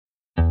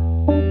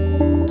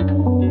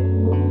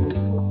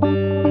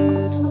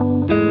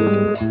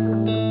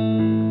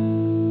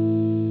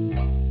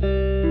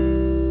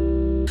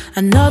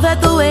I know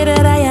that the way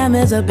that I am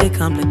is a bit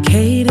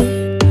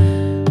complicated,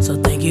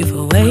 so thank you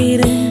for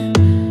waiting.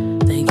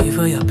 Thank you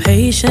for your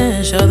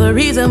patience. You're the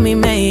reason we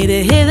made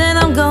it here. Then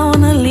I'm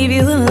gonna leave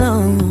you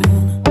alone,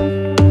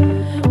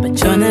 but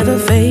you'll never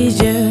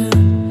fade you,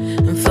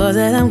 and for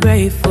that I'm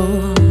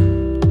grateful.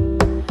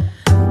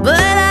 But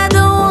I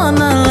don't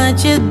wanna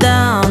let you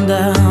down,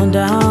 down,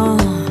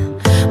 down.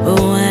 But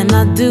when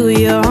I do,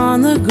 you're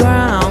on the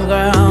ground,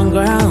 ground,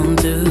 ground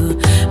to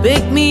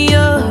pick me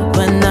up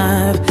when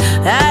I've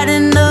had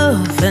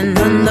enough. And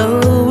I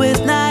know it's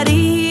not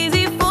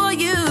easy for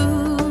you.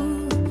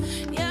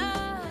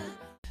 Yeah.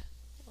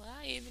 Well,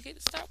 I ain't even get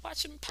to start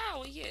watching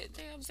Power yet.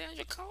 Damn,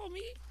 Sandra called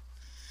me.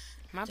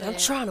 My bad. I'm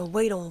trying to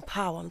wait on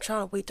Power. I'm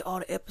trying to wait till all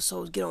the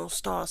episodes get on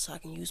Star so I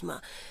can use my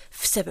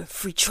 7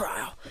 free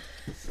trial.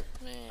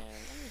 Man,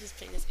 let me just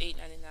pay this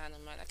 $8.99 a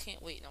month. I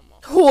can't wait no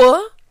more.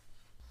 What?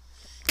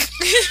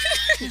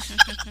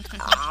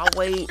 I'll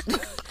wait.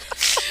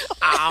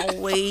 I'll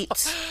wait.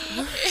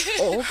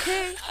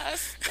 Okay. I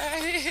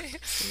started.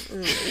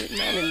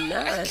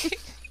 $8.99.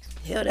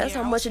 Hell, that's Yeah,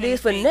 how I much was it is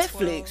for finna pay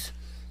Netflix.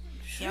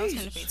 Yeah, I was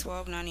gonna pay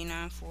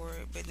 $12.99 for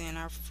it, but then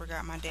I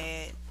forgot my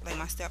dad. Like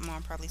my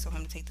stepmom probably told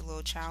him to take the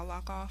little child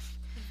lock off.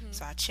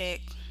 So I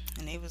checked,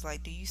 and they was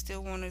like, "Do you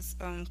still want to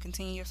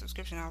continue your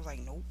subscription?" I was like,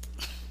 "Nope."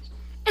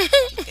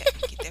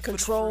 Get that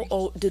Control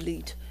Alt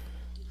Delete.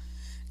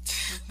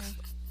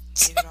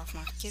 Get it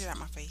out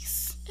my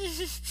face.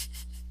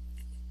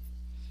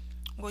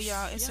 Well,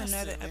 y'all, it's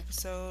another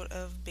episode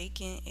of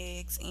Bacon,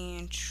 Eggs,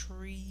 and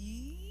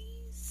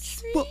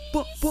Trees.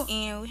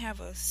 And we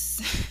have a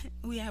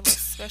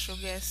special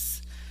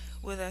guest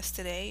with us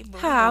today.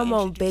 But Hi, I'm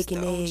on introduce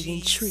Bacon, the Egg,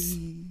 and OGs.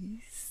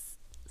 Trees.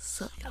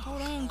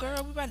 Hold on,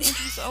 girl. We about to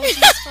introduce the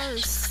OGs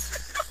first.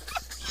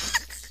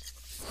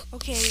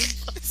 Okay,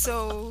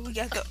 so we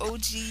got the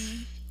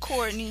OG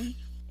Courtney,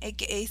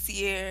 aka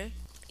Sierra.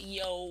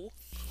 Yo.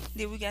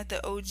 Then we got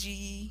the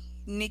OG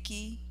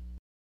Nikki.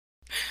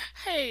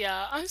 Hey,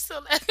 y'all. I'm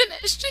still laughing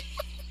at shit.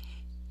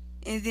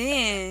 And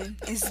then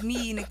it's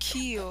me,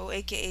 Nikhil,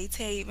 aka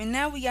Tape. And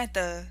now we got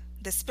the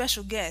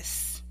special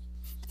guest,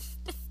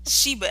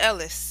 Sheba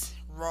Ellis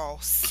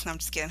Ross. I'm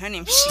just kidding. Her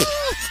name's Sheba.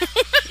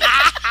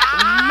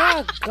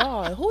 My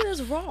God, who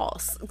is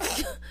Ross?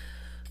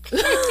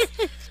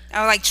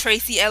 I like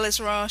Tracy Ellis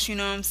Ross. You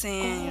know what I'm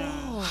saying?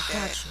 Oh,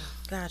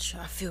 gotcha.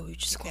 I feel you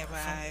just going that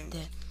from vibe.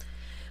 that.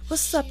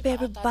 What's up, I thought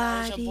that was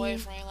everybody? your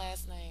boyfriend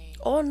last name.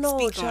 Oh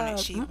no, Speak on it, child.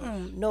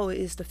 Sheba. No,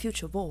 it's the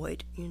future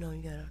void. You know,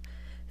 you got a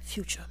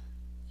future.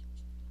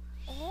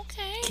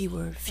 Okay.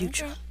 Keyword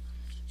future.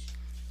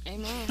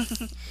 Amen.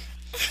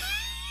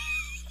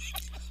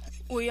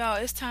 Well, y'all,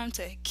 it's time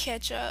to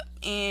catch up.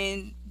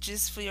 And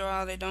just for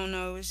y'all that don't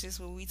know, it's just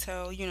what we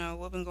tell,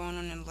 what been going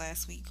on in the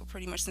last week, or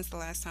pretty much since the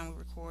last time we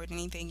record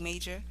anything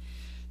major.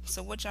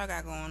 So what y'all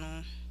got going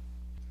on?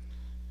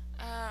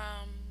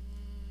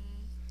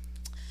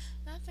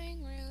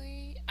 Nothing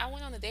really. I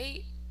went on a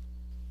date.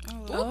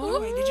 Oh,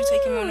 wait, did you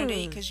take him on a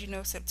date? Because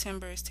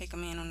September is Take a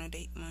Man on a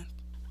Date month.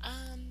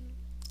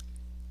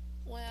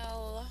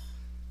 Well,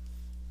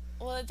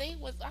 the date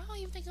was, I don't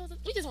even think it was,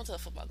 we just went to a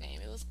football game.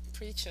 It was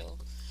pretty chill.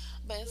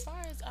 But as far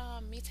as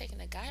me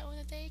taking a guy on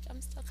a date,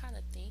 I'm still kind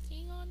of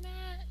thinking on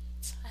that.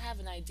 I have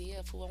an idea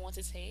of who I want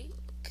to take.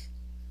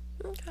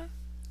 Okay.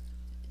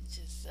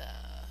 Just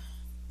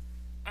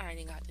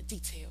ironing out the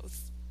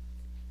details.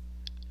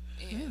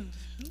 And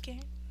Okay.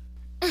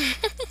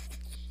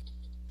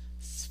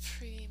 that's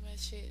pretty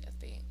much it, I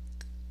think.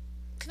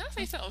 Can I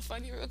say something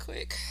funny real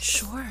quick?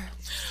 Sure.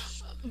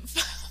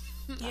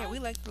 Yeah, we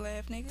like to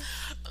laugh, nigga.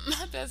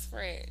 My best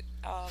friend,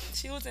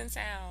 she was in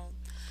town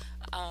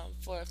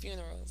for a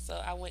funeral,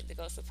 so I went to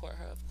go support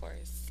her, of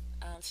course.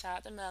 Shout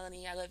out to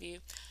Melanie, I love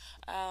you.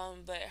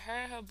 But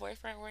her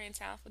boyfriend were in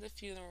town for the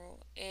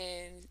funeral,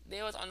 and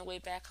they was on the way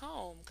back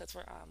home because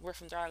we're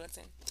from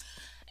Darlington.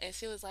 And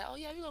she was like, "Oh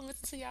yeah, we're gonna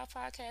listen to y'all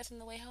podcast on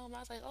the way home." I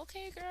was like,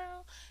 "Okay,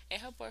 girl." And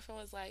her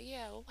boyfriend was like,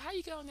 "Yeah, well, how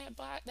you get on that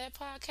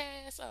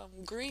podcast?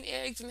 Green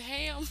eggs and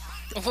ham."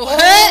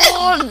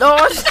 Oh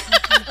Lord.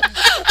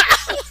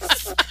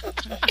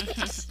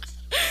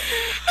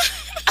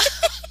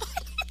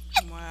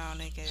 Wow,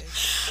 nigga.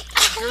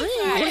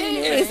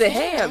 Green eggs and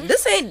ham.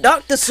 This ain't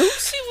Dr.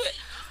 Seuss.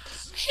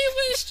 He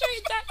went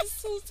straight Dr.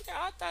 Seuss.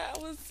 I thought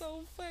it was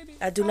so funny.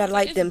 I do not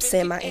like them,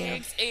 Sam. I am.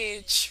 Eggs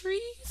and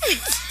trees.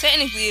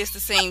 Technically, it's the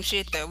same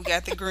shit, though. We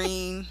got the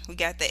green, we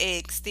got the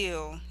egg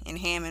still, and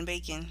ham and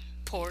bacon.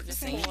 Pork, the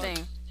same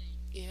thing.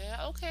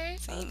 Yeah, okay.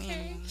 Same Okay,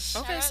 animal.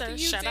 okay, sir.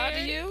 Shout out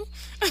to you.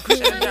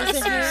 Green eggs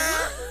and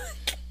ham.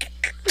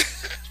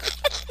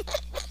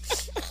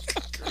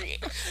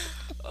 Great.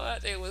 Oh,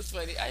 that thing was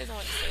funny. I just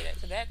wanted to say that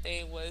because that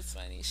thing was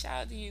funny.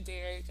 Shout out to you,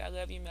 Derek. I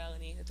love you,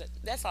 Melanie.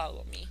 That's all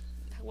with me.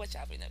 What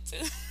y'all been up to?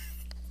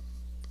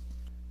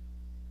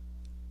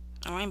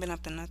 Oh, I ain't been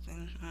up to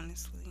nothing,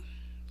 honestly.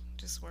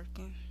 Just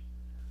working.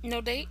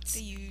 No dates?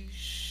 The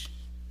usual.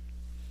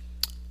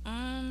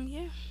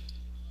 Yeah.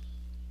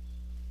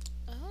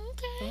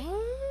 Okay.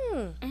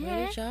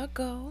 Where did y'all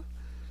go?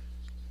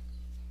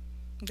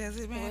 Does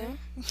it matter?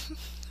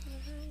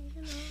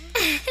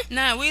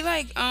 Nah, we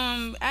like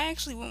I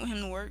actually went with him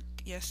to work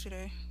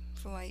yesterday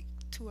for like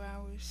 2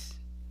 hours.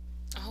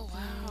 Oh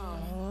wow.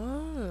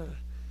 Oh,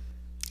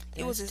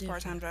 It was that's his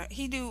part time job.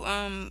 He do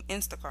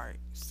Instacart,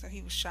 so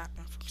he was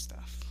shopping for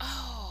stuff.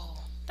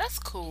 Oh, that's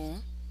cool.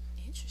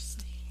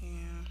 Interesting.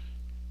 Yeah.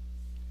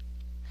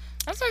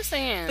 That's what I'm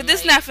saying. But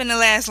this like, not finna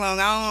last long.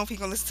 I don't know if he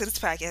gonna listen to this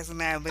podcast or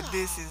not, but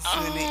this is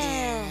finna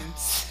end.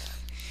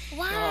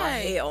 why?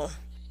 hell.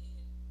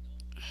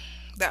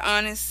 The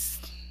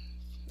honest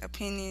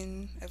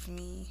opinion of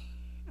me,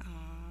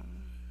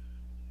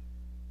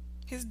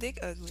 his dick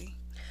ugly.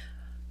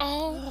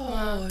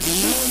 Oh,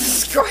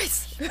 Jesus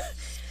Christ.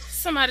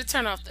 somebody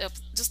turn off the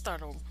just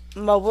start over.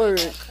 My word.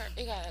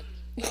 It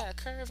got a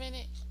curve in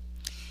it.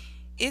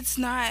 It's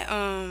not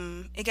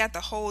it got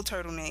the whole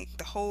turtleneck,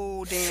 the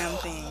whole damn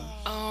thing.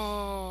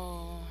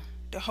 Oh,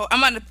 The whole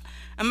I'm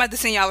about to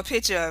send y'all a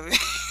picture of it.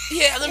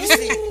 Yeah, let me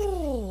see.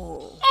 Ooh.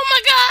 oh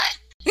my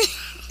God!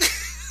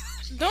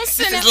 Don't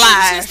send This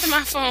that is pictures to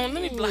my phone.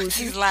 Let me block you.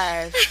 She's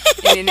live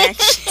and in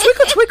action.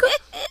 Tweaker.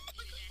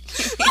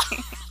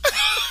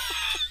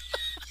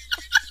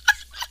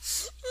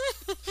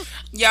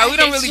 Y'all, we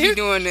don't hate really you. be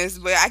doing this,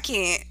 but I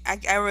can't.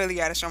 I really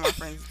gotta show my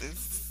friends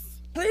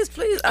this.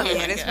 Please. Oh I my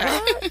mean,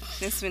 God.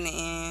 This finna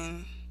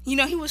end. You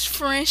know, he was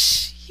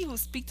French. He would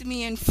speak to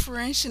me in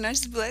French, and I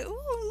just be like,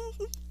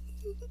 ooh,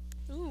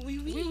 Wee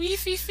wee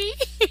fee fee.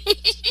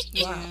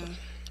 yeah.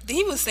 Then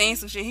he was saying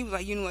some shit. He was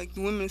like, you know, like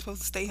the women are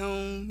supposed to stay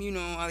home. You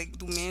know, like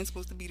the man's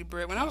supposed to be the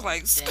bread. When I was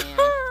like, skirt.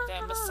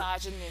 That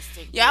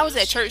misogynistic. Yeah, I was at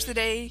bullshit. church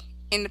today,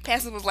 and the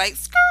pastor was like,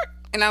 skirt,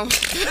 and I was.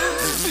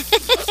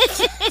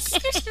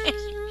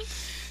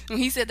 When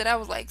he said that, I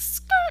was like,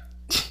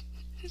 skirt.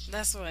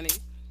 That's funny.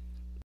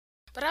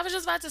 But I was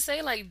just about to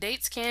say, like,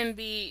 dates can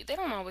be, they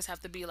don't always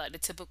have to be like the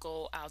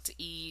typical out to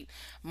eat,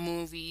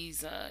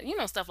 movies,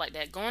 stuff like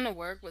that. Going to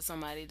work with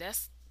somebody,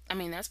 that's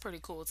pretty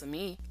cool to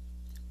me.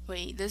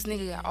 Wait, this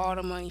nigga got all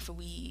the money for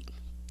weed,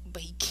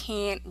 but he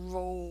can't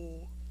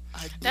roll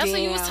a That's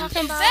what you was damn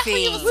talking about? That's what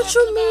you thing. was what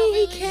you mean he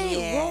Really?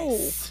 can't roll?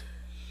 Yes.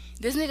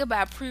 This nigga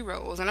buy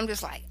pre-rolls, and I'm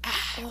just like, I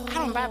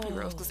don't buy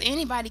pre-rolls, because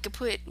anybody could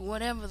put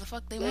whatever the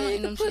fuck they want Man, in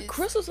you them can put shits.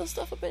 crystals and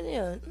stuff up in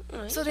there.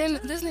 So then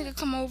this nigga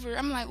come over,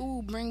 I'm like,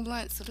 ooh, bring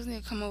blunts. So this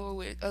nigga come over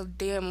with a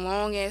damn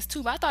long ass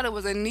tube. I thought it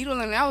was a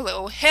needle in it. I was like,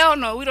 oh hell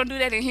no, we don't do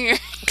that in here.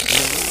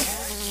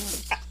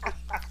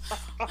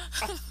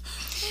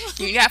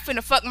 You're not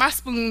finna fuck my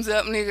spoons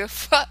up, nigga.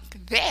 Fuck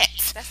that.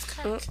 That's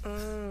crack.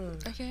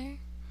 Okay.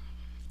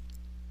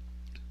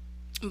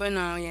 But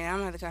no, yeah, I'm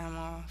gonna have to cut him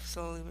off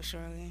slowly but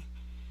surely.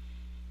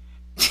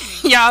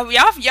 y'all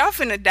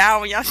finna die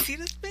when y'all see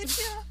this bitch,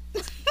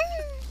 y'all.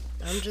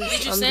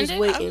 I'm send just it?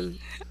 waiting.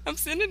 I'm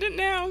sending it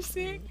now. I'm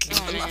sick.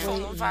 Oh, My man.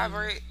 phone on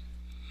vibrate.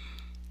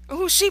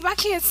 Oh, sheep, I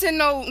can't send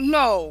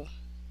no.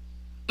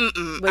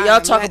 Mm-mm. But y'all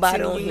I'm talk not about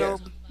it sending on you here. no-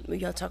 We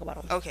gotta talk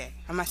about it. Okay,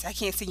 I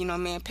can't see you no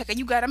man. Pekka,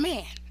 you got a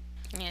man.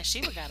 Yeah,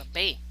 she would got a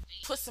bait.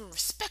 Put some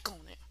respect on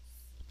it.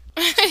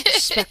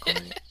 Spec on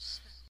it.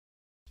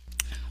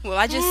 Well,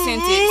 I just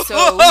sent it,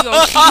 so we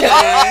gonna keep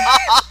going.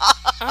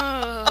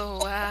 Oh,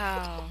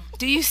 wow.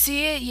 Do you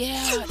see it?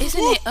 Yeah.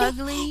 Isn't it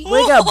ugly?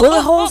 Wait, got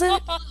bullet holes in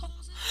it?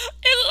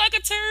 It looked like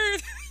a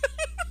turd.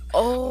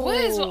 Oh. What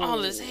is with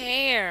all his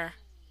hair?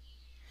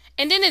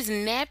 And then his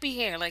nappy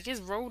hair, like it's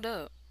rolled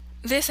up.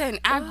 Listen,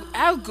 I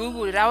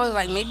googled it. I was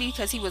like, maybe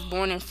because he was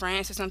born in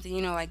France or something,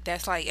 you know, like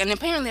that's like, and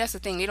apparently that's the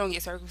thing. They don't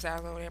get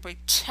circumcised over there. But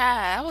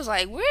child, I was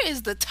like, where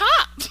is the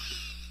top?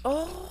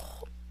 Oh.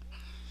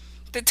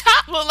 The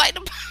top look like the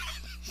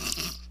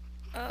bottom.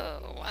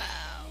 Oh,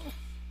 wow.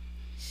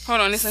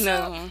 Hold on, this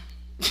another one.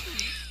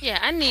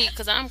 Yeah,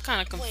 because I'm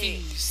kind of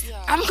confused. Girl,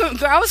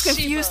 I was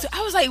confused.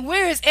 I was like,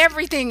 where is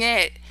everything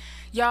at?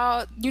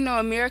 Y'all, you know,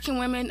 American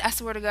women, I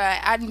swear to God,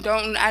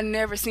 I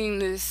never seen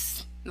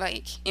this,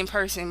 like, in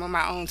person with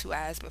my own two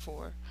eyes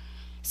before.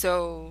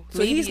 So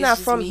maybe he's it's not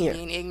just from me here.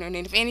 being ignorant.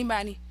 And if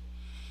anybody,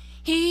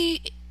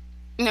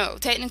 no,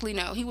 technically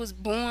no. He was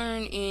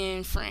born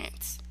in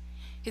France.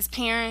 His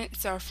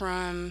parents are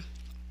from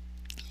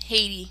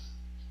Haiti,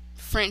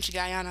 French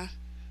Guyana.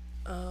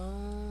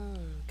 Oh,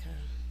 okay.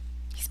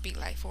 He speak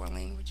like 4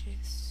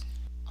 languages.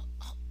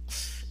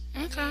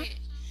 Okay.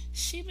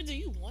 Sheba, do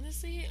you want to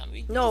see it? I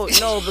mean, No,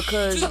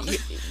 because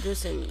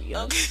listen,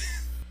 y'all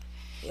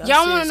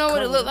Y'all want to know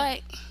what it looked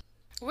like?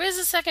 Where's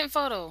the second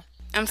photo?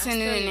 I'm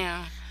sending it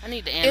now. I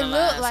need to It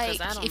analyze. looked like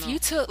 'cause I don't if know. you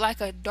took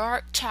like a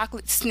dark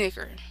chocolate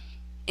Snicker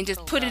and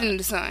just put it in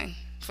the sun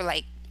for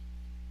like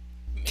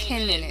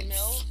 10 minutes.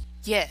 Milk?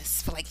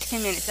 Yes, for like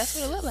 10 minutes. That's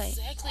what it looked like.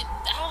 Exactly.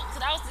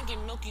 I was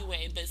thinking Milky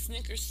Way, but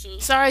Snickers too.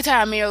 Sorry to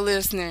our male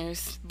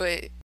listeners,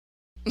 but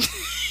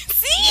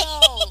see,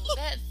 Yo,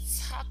 that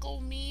taco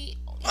meat.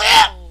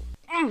 No.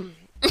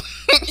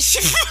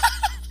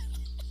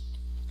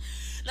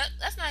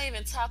 That's not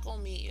even taco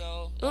meat,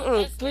 yo.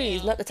 That's Please,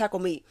 damn. not the taco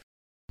meat.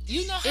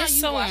 You know how It's you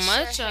so wash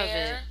much your of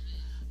hair?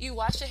 You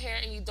wash your hair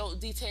and you don't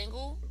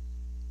detangle?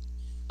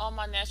 All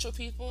my natural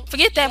people.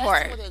 forget that That's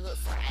part. what it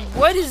looks like.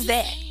 What is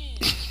that?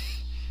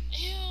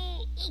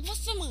 Ew, what's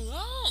some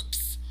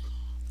lumps?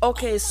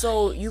 Okay,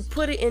 so you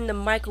put it in the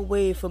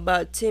microwave for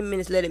about 10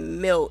 minutes, let it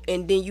melt,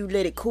 and then you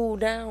let it cool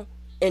down,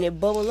 and it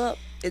bubble up.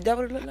 Is that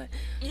what it look like?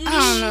 I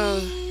don't know.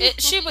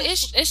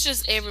 It's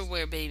just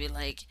everywhere, baby.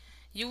 Like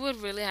you would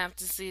really have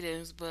to see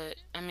this, but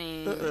I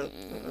mean, I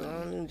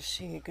don't need to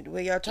see it 'cause the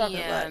way y'all talking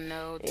yeah, about it,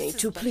 no, it this ain't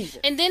is too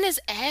pleasing. and then it's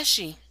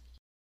ashy.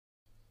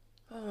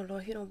 Oh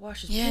Lord, he don't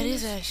wash his Yeah, it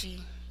penis? is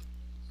ashy.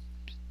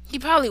 He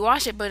probably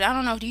wash it, but I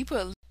don't know. Do you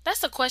put?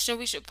 That's a question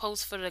we should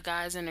post for the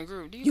guys in the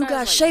group. Do You guys got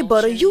like shea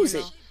butter, lotion, use you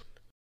know?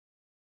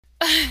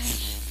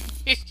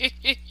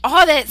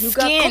 All that You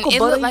got skin, cocoa it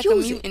butter, looked like a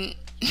use it. mutant.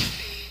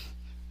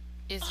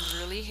 It's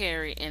really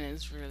hairy and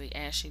it's really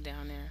ashy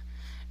down there.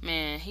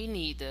 Man, he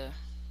need a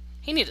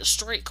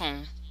straight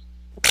comb.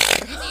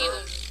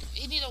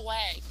 He need a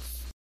wax.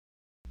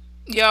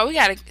 Yo, we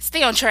gotta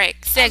stay on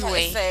track.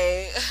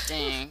 Segue.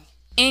 Dang.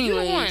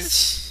 Anyways, And that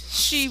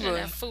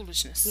Sheba,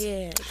 foolishness.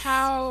 Yeah.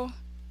 how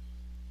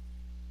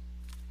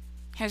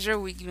has your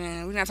week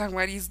been? We're not talking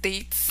about these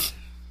dates.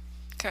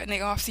 Cutting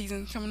their off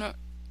season coming up.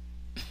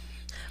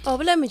 Oh,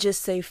 but let me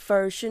just say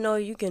first,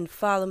 you can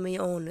follow me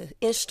on the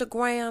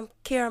Instagram,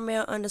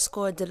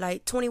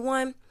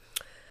 caramel_delight21.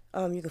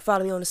 You can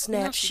follow me on the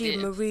Snap, No, she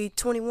Sheba didn't.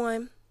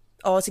 Marie21.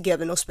 All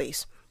together, no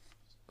space.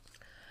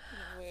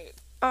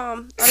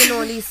 I've been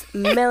knowing these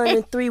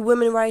melanin 3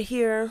 women right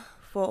here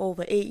for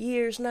over 8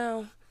 years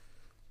now.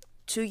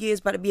 2 years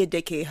about to be a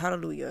decade.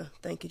 Hallelujah.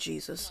 Thank you,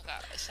 Jesus. Oh my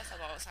gosh, that's a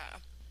long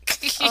time.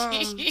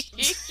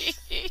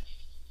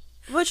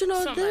 But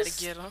Somebody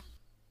get him.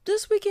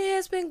 this weekend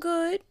has been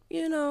good.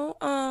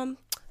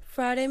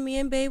 Friday, me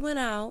and Babe went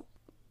out.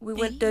 We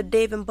went to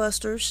Dave and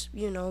Buster's,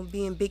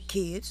 being big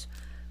kids.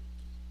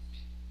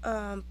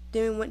 Then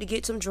we went to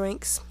get some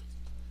drinks.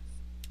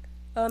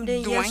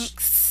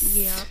 Drinks.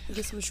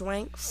 Get some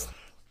drinks.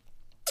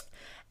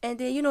 And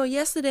then,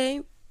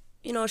 yesterday,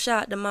 shout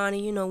out to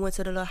Monty, went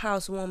to the little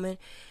housewarming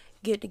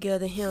get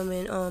together him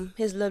and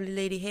his lovely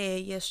lady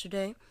had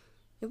yesterday.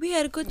 And we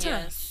had a good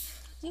time. Yes.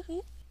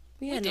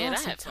 We had an I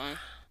awesome had time. fun.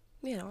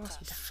 We had an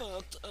awesome time.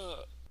 Fucked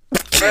up.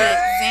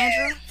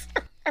 Xandra.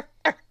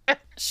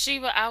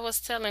 Sheba, I was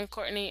telling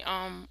Courtney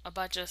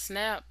about your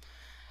snap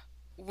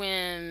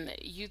when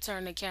you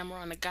turned the camera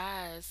on the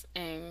guys,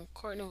 and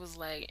Courtney was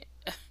like,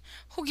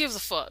 "Who gives a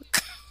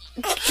fuck?"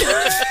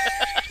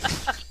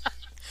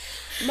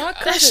 My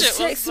That cousin shit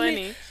was texted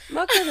me. funny.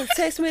 My cousin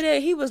texted me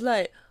that he was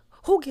like,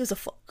 "Who gives a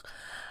fuck?"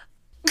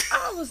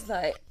 I was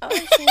like, "I'm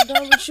so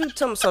done with you."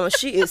 Tell me something.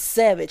 She is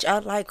savage. I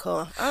like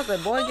her. I was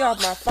like, "Boy, get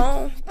off my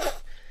phone.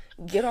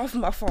 Get off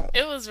my phone."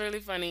 It was really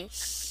funny.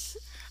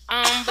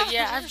 But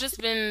yeah, I've just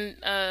been,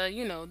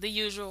 the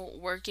usual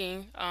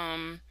working,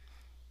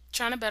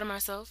 trying to better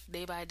myself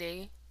day by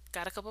day.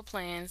 Got a couple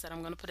plans that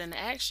I'm going to put into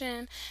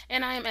action,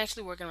 and I am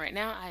actually working right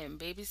now. I am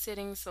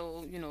babysitting,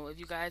 so, if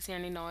you guys hear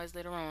any noise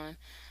later on,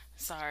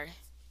 sorry.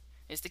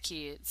 It's the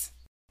kids.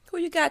 Who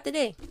you got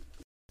today?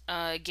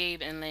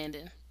 Gabe and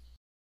Landon.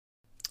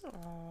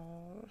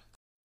 Oh,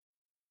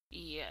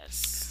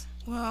 Yes.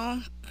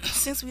 Well,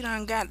 since we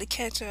done got the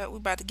ketchup, we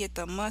about to get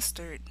the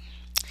mustard.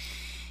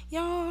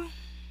 Y'all,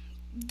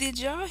 did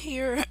y'all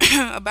hear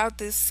about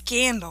this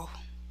scandal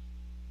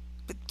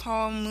with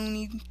Paul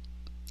Mooney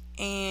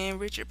and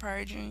Richard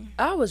Pryor Jr.?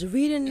 I was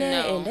reading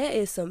that, No. and that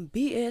is some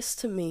BS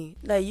to me.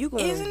 Like, you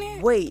Isn't gonna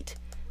it? wait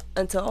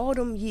until all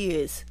them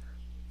years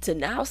to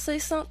now say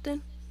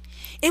something?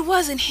 It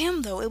wasn't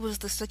him though. It was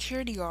the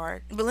security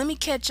guard. But let me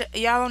catch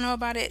y'all. Don't know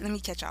about it. Let me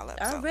catch y'all up.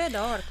 I So, read the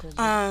article.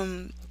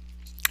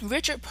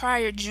 Richard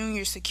Pryor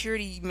Jr.,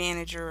 security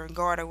manager or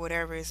guard or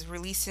whatever, is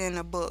releasing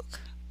a book,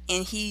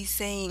 and he's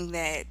saying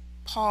that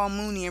Paul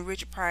Mooney and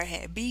Richard Pryor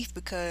had beef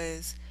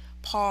because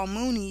Paul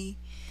Mooney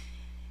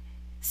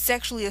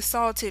sexually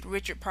assaulted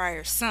Richard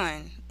Pryor's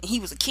son. And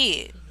he was a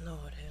kid.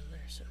 Lord have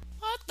mercy.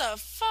 What the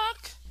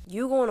fuck?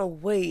 You gonna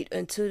wait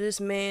until this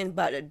man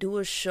about to do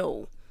a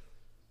show,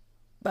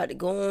 about to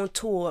go on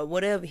tour,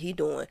 whatever he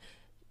doing,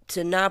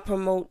 to not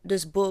promote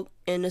this book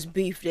and this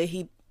beef that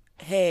he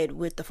had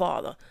with the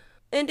father,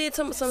 and then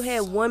some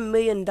had $1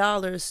 million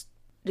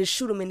to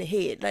shoot him in the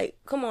head. Like,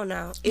 come on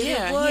now. If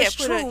Yeah, it he was had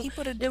put true, he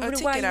put a then why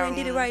ticket you out ain't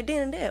did it on right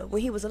then and there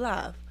when he was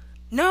alive?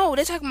 No,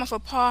 they're talking about for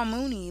Paul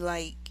Mooney.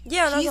 Like,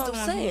 Yeah, that's he's what the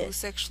I'm one who saying. was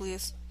sexually.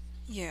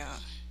 Yeah.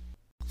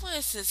 What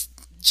is this?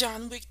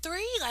 John Wick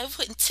 3? Like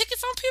putting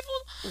tickets on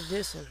people?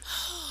 Listen,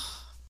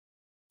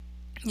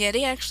 Yeah,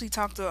 they actually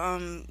talked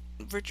to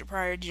Richard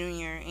Pryor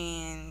Jr.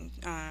 and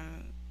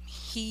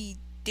he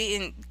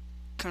didn't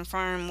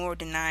confirm or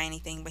deny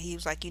anything, but he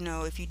was like,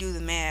 if you do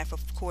the math,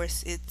 of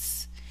course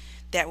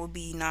that would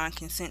be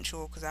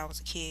non-consensual because I was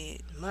a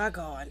kid. my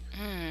God.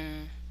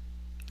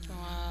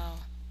 Wow.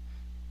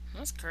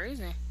 That's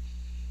crazy.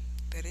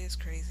 That is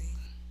crazy.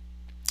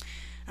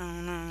 I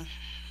don't know,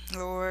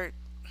 Lord.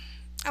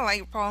 I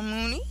like Paul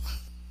Mooney.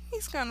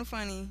 He's kind of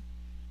funny,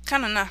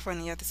 kind of not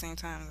funny at the same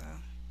time though.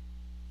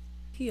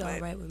 He all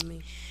But- right with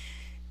me.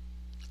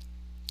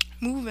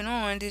 Moving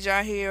on, did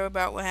y'all hear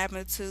about what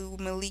happened to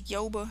Malik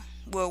Yoba?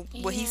 Well,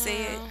 what he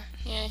said.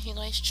 Yeah, he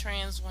likes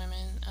trans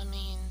women. I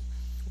mean,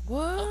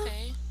 What?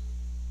 okay.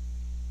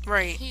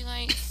 Right. He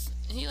likes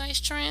he likes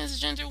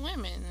transgender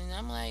women, and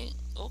I'm like,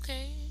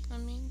 okay, I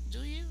mean,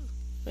 do you?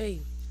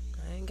 Hey,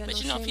 I ain't got But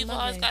no you know, shame in people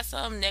my always game. got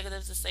something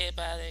negative to say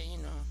about it. You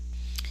know,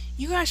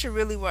 You guys should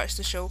really watch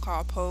the show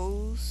called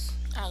Pose.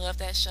 I love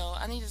that show.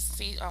 I need to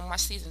see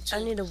watch season I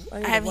 2. need to. I I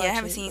need to haven't, yeah, I watch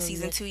haven't it seen on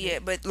season 2 Netflix.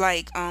 yet, but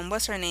like,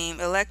 what's her name?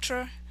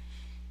 Electra.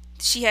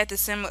 She had a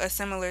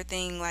similar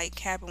thing like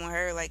happen with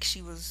her. Like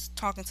she was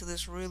talking to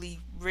this really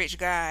rich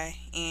guy,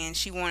 and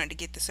she wanted to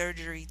get the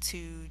surgery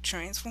to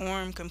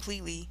transform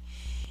completely.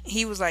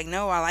 He was like,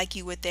 "No, I like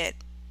you with that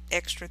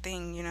extra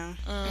thing, you know."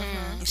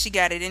 Mm-hmm. And she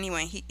got it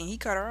anyway. He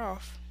cut her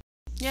off.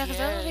 Yeah, because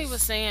that's what he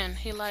was Yes. saying.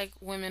 He liked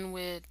women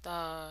with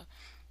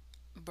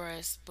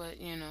breasts, but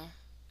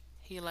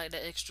he liked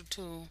the extra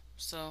too.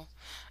 So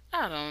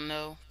I don't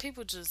know.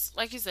 People just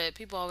like you said.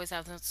 People always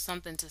have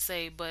something to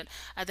say, but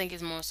I think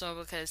it's more so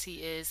because he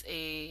is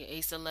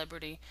a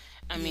celebrity.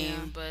 I Yeah,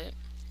 mean, but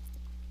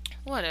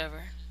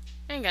whatever.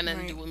 Ain't got nothing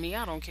to right. do with me.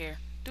 I don't care.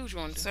 Do what you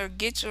want to do. So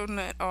get your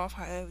nut off,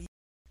 however.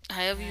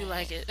 However you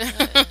like Right. it.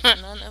 That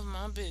is none of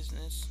my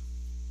business.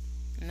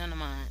 None of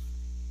mine.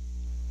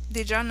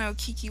 Did y'all know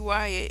Kiki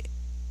Wyatt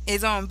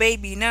is on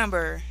baby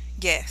number?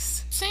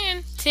 Guess.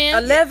 10.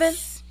 10? 11.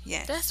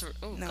 Yes. That's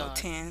oh No, god.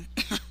 10.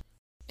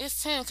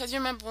 It's 10 because you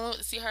remember when we went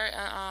to see her.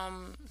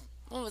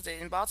 What was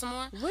it in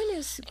Baltimore? When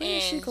is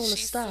she And gonna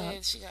she stop?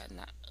 said she got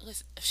not.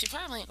 Listen, she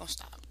probably ain't gonna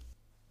stop.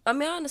 I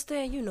mean, I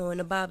understand, in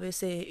the Bible it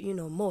said,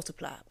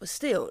 multiply, but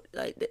still,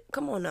 like,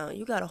 come on now,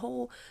 you got a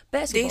whole They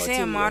basketball say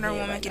team a in your modern hand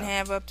woman right can now.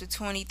 have up to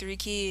 23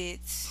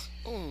 kids.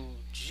 Oh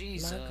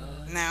Jesus. My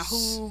God. Now,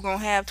 who gonna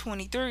have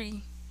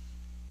 23?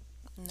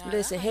 Not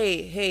Listen, I.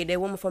 hey, that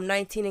woman from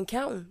 19 and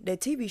Counting,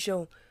 that TV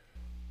show,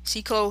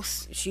 She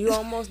close. she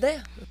almost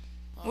there.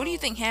 What do you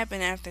think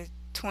happened after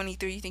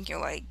 23? You think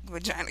your like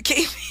vagina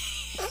cave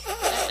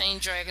That thing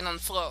dragging on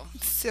the floor.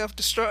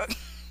 self-destruct?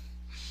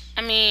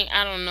 I mean,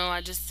 I don't know.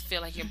 I just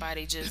feel like your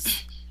body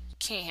just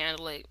can't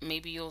handle it.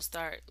 Maybe you'll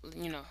start,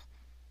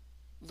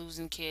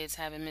 losing kids,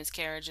 having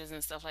miscarriages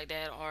and stuff like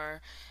that,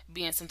 or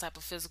be in some type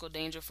of physical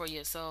danger for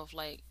yourself,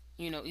 like,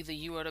 either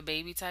you or the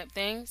baby type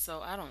thing.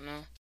 So I don't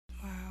know.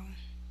 Wow.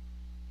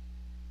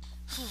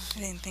 I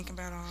didn't think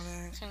about all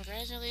that.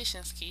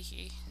 Congratulations,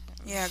 Kiki.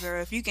 Yeah,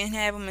 girl, if you can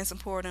have them and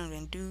support them,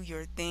 then do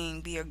your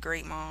thing. Be a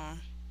great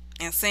mom.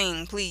 And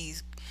sing,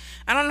 please.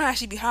 I don't know how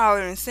she be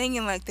hollering and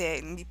singing like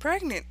that and be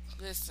pregnant.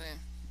 Listen,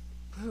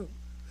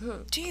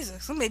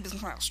 Jesus, some babies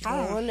come out I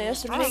strong.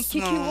 underestimate Kiki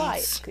lungs.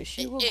 White, because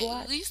she will go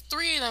at out least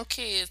 3 of them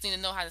kids need to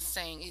know how to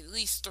sing. At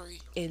least 3.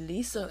 at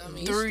least, I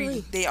mean,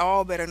 Three. They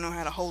all better know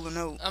how to hold a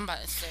note. I'm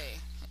about to say.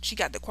 She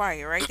got the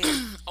choir right there.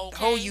 The Okay.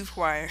 whole youth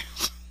choir.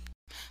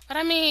 But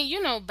I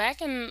mean,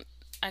 back in,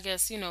 I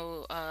guess,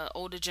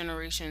 older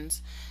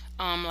generations,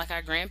 like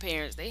our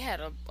grandparents, they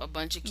had a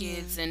bunch of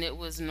kids and it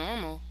was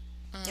normal.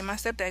 Yeah, my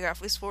stepdad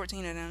got, it's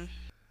 14 of them.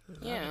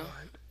 Yeah.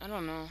 I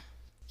don't know.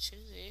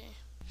 Choosy.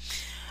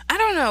 I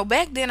don't know.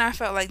 Back then, I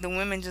felt like the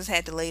women just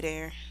had to lay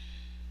there.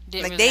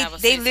 Didn't Like, really have a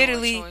they say-so or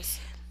literally- choice.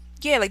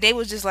 Yeah, like they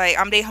was just like,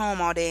 I'm they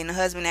home all day, and the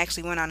husband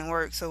actually went out and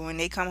worked. So when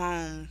they come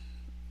home,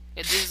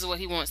 If this is what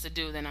he wants to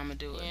do, then I'm gonna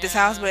do it. Yeah. this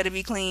house better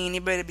be clean.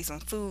 There better be some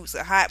food,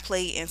 a hot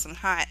plate, and some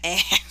hot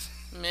ass.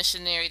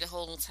 Missionary the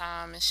whole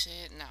time and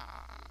shit.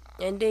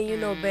 Nah. And then,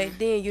 back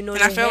then, And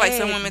they I feel like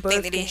some had women birth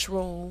think that they-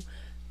 control,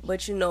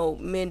 but,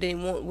 men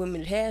didn't want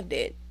women to have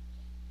that.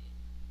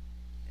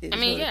 I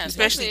mean, yeah,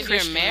 Especially if you're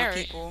Christian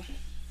married. people.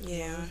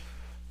 Yeah.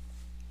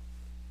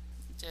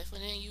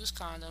 Definitely didn't use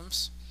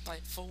condoms.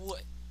 Like, for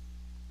what?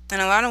 And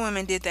a lot of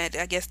women did that,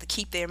 I guess, to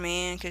keep their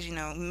man, because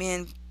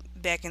men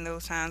back in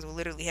those times would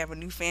literally have a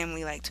new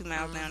family like 2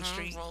 miles down the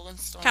street. Rolling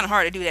Stone. Kind of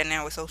hard to do that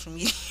now with social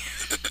media.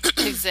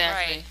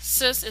 Exactly. Right.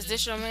 Sis, is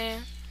this your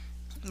man?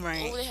 Oh,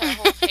 Right. they had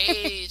a whole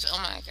page. Oh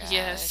my gosh.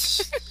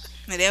 Yes.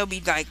 And they'll be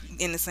like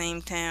in the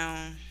same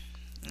town.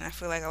 And I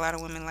feel like a lot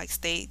of women like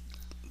stayed,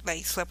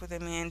 like slept with their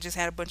man, just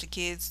had a bunch of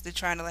kids to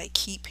try to like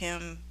keep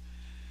him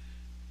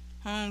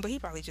home, but he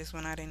probably just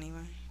went out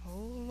anyway. Oh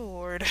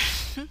Lord.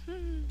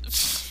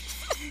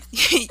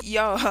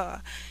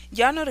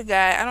 y'all know the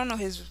guy, I don't know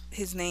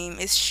his name.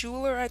 It's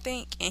Schuler, I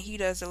think, and he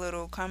does the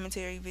little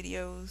commentary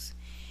videos.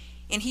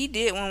 And he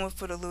did one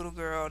for the little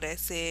girl that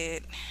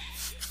said,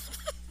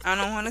 I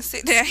don't want to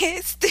sit down here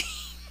and stink.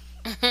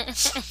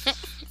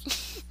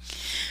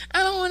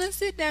 I don't want to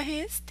sit down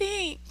here and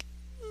stink.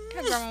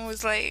 Her grandma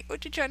was like,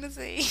 what you trying to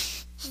say?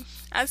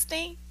 I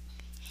stink?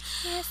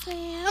 Yes,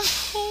 ma'am.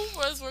 Who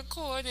was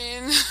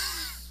recording?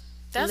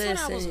 That's what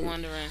I was Listen.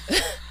 wondering.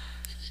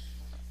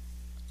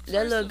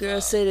 That little of girl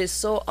all- said it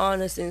so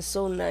honest and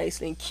so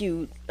nice and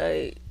cute.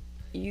 Like,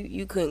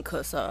 you couldn't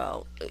cuss her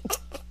out.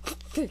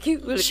 You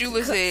really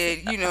Shula couldn't.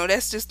 said,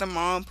 that's just the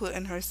mom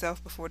putting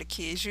herself before the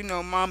kids.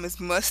 Mom is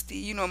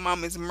musty.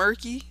 Mom is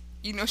murky.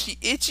 She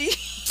itchy.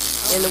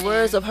 In the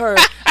words of her,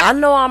 I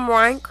know I'm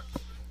rank.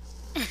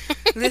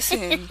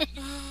 Listen.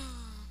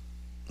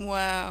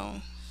 Wow.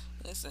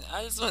 Listen,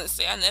 I just want to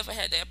say I never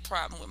had that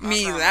problem with my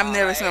Me either. grandma, I've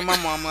never like, seen my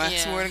mama. I Yeah.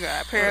 swear to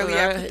God. Apparently,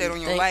 I put that on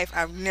your Thank- life.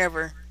 I've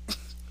never.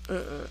 Me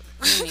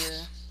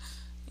neither.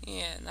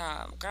 Yeah,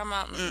 nah,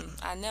 grandma.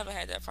 I never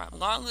had that problem.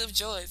 Long live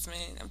Joyce,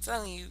 man. I'm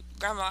telling you,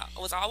 grandma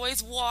was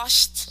always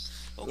washed.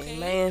 Yeah, Okay.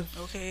 man,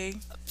 Okay.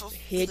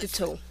 head to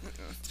toe.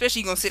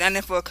 Especially you gonna sit down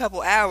there for a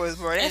couple hours,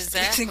 bro. That's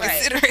Exactly.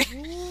 inconsiderate.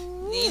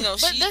 You know,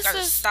 But she this gotta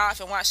is stop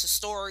and watch the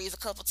stories a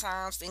couple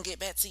times, then get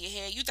back to your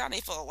head. You down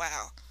there for a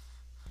while.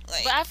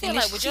 Like, But I feel And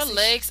like then with she your said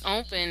legs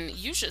open,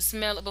 you should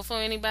smell it before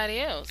anybody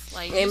else.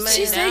 Like Hey, you man.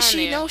 she sitting said down she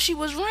there. know she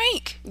was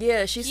rank.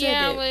 Yeah, she said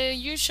Yeah, that. well,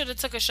 you should have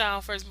took a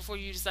shower first before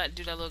you decide to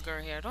do that little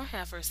girl hair. Don't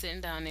have her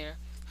sitting down there.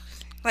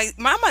 Like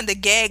my mom, the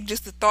gag,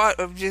 just the thought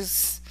of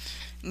just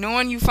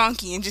knowing you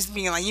funky and just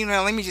being like,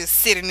 let me just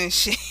sit in this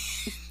shit.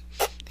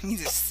 Let me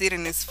just sit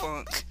in this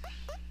funk.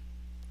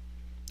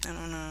 I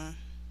don't know.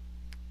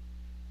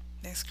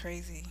 That's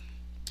crazy.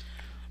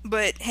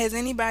 But has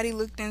anybody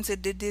looked into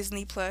the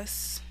Disney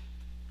Plus?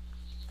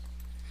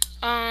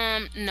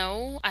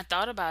 No, I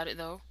thought about it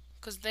though,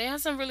 cause they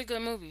have some really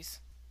good movies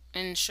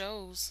and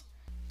shows.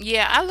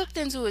 Yeah, I looked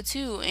into it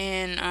too,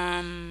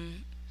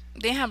 and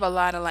they have a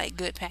lot of like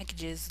good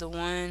packages. The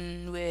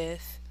one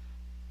with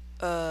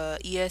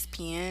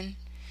ESPN,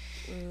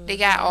 they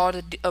got all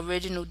the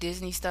original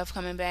Disney stuff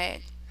coming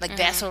back. Like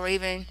That's So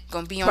Raven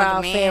gonna be on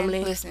Proud demand.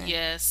 Family. Listen,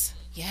 Yes.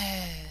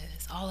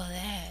 yes, all of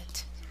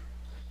that.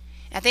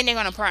 I think they're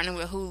gonna partner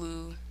with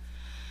Hulu.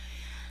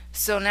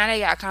 So now they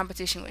got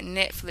competition with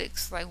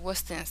Netflix. Like,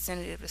 what's the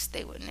incentive to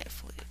stay with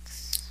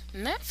Netflix?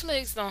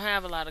 Netflix don't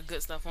have a lot of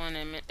good stuff on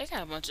them. They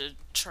got a bunch of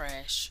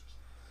trash.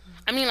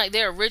 I mean, like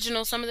their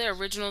originals. Some of their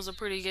originals are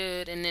pretty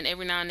good, and then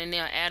every now and then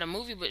they'll add a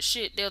movie. But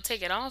shit, they'll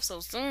take it off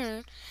so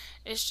soon.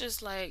 It's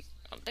just like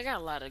they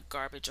got a lot of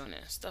garbage on there.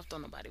 Stuff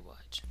don't nobody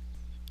watch.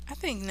 I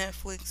think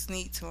Netflix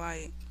need to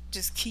like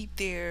just keep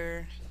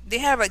their. They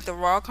have like the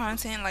raw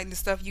content, like the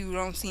stuff you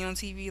don't see on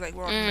TV, like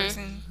raw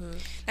person.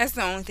 That's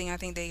the only thing I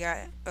think they got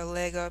a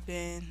leg up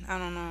in. I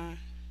don't know,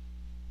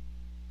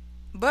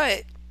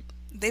 but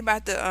they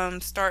about to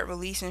start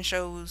releasing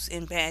shows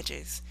in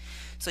batches,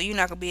 so you're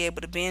not gonna be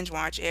able to binge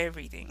watch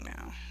everything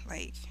now.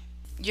 Like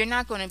you're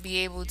not gonna be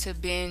able to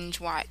binge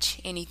watch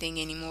anything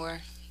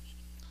anymore.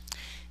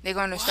 They're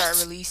gonna start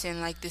What?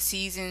 releasing like the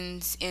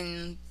seasons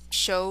in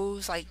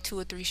shows, like 2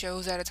 or 3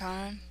 shows at a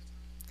time.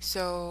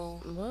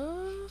 So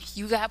What?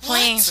 you got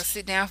plans to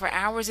sit down for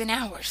hours and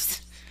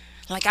hours,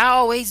 like I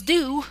always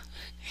do.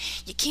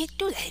 You can't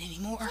do that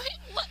anymore.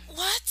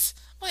 What?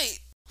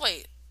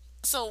 Wait.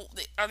 So,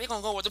 are they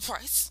gonna go with the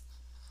price?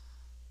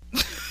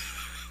 What?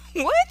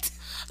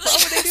 Why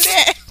would they do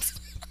that?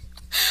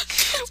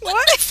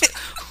 What?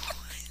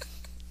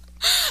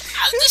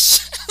 I'm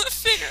just trying to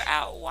figure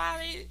out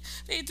why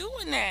they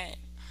doing that.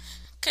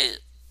 Cause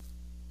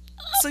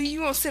So you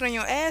gonna sit on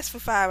your ass for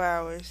 5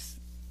 hours?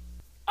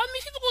 I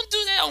mean, people gonna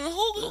do that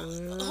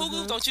on Hulu.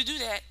 Hulu, don't you do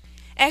that?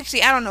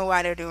 Actually, I don't know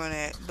why they're doing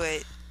that,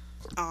 but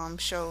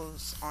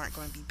shows aren't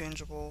going to be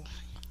bingeable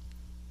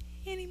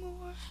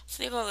anymore.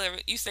 So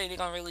you say they're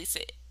gonna release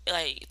it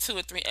like 2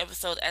 or 3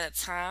 episodes at a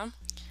time.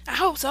 I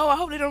hope so. I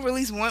hope they don't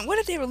release one. What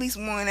if they release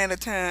one at a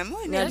time?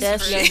 Now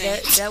That's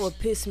crazy. that would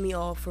piss me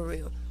off for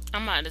real.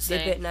 I'm about to They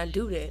say better not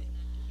do that.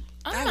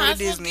 I I go might to as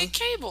well Disney. get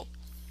cable.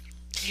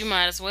 you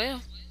might as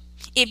well.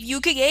 If you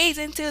could gaze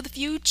into the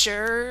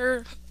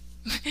future,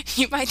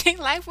 you might think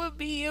life would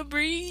be a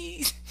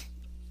breeze.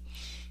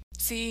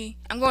 See,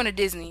 I'm going to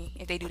Disney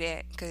if they do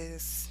that,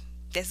 because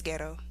that's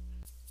ghetto.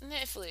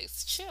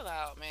 Netflix, chill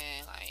out,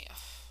 man. Like,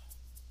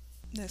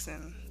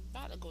 Listen,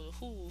 about to go to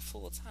Hulu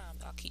full time.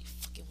 Y'all keep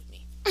fucking with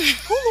me.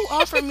 Hulu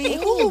offered me.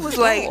 Hulu was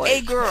like,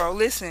 "Hey, girl,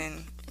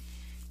 listen."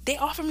 They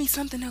offered me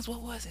something else.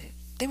 What was it?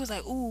 They was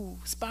like, "Ooh,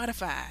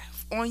 Spotify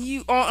on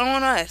you,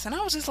 on us," and I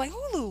was just like,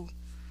 "Hulu,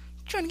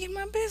 trying to get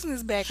my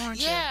business back,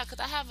 aren't you?" Yeah, because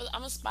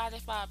I'm a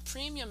Spotify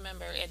premium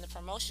member, and the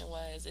promotion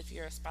was if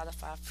you're a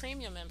Spotify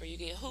premium member, you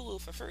get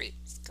Hulu for free.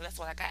 Because that's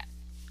what I got.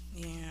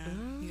 Yeah,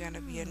 you gotta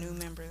be a new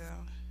member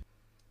though.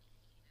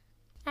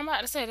 I'm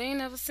about to say they ain't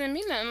never sent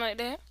me nothing like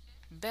that.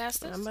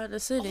 Bastards. I'm about to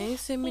say they ain't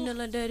send me nothing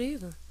like that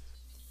either.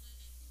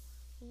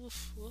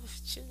 Oof,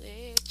 chill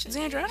out, chill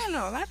Xandra, I out. don't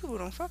know. A lot of people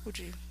don't fuck with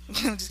you.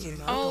 I'm just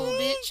kidding. Oh,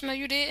 bitch. No,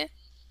 you didn't.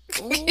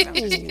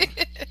 Ooh.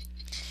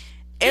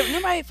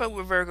 Nobody fuck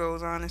with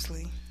Virgos,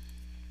 honestly.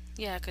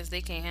 Yeah, because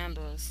they can't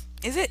handle us.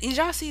 Is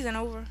y'all season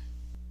over?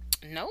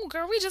 No,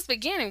 girl, we just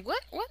beginning.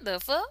 What the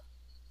fuck?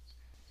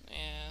 Yeah.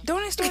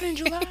 Don't it start in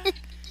July?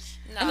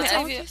 No, I mean, that's,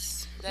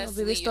 August? that's No,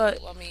 baby, Leo. start-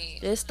 I mean,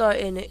 They start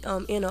in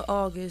the end of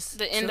August.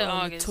 The end of to,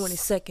 August. The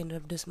 22nd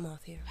of this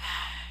month here.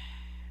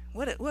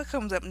 What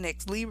comes up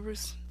next?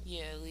 Libras?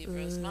 yeah,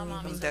 Libras. My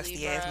mom Them is a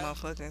dusty ass Libra.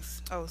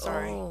 motherfuckers. Oh,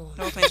 sorry. Oh.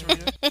 No offense,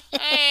 Rita.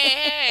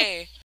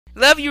 Hey.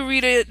 Love you,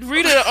 Rita.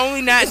 Rita, the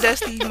only not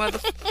dusty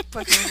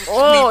motherfucking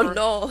Oh Libra.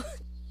 no.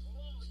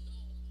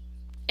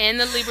 And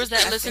the Libras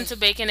that listen to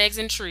Bacon, Eggs,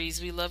 and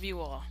Trees. We love you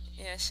all.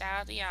 Yeah,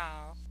 shout out to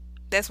y'all.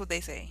 That's what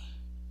they say.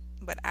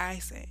 But I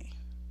say.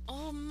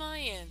 Oh,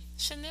 man.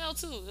 Chanel,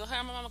 too. Her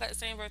and my mama got the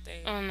same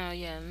birthday. Oh, no,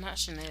 yeah, not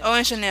Chanel. Oh,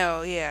 and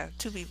Chanel. Yeah,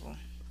 2 people.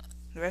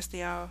 The rest of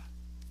y'all.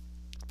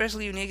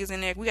 especially you niggas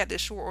in there. We got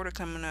this short order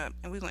coming up,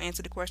 and we're gonna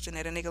answer the question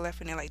that a nigga left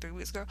in there like 3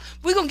 weeks ago.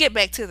 We're gonna get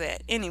back to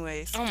that,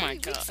 anyways. Oh my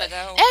 3 weeks god.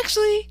 ago.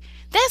 Actually,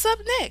 that's up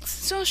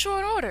next. So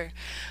short order.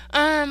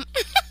 I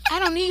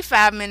don't need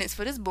 5 minutes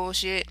for this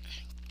bullshit.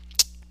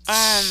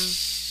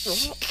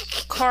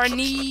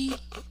 Carnegie.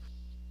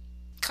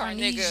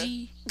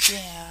 Carnega.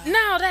 Yeah.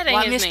 No, that ain't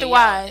Why, his Mr. name, y'all.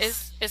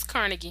 Wise? It's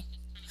Carnegie.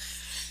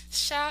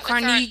 Shout out to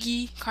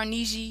Carnegie.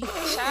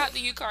 Shout out to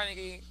you,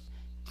 Carnegie.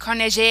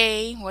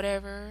 Carnegie.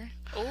 Whatever.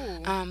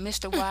 Ooh.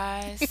 Mr.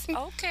 Wise.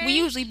 Okay. We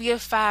usually give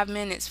 5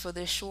 minutes for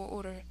this short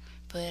order,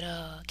 but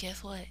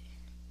guess what?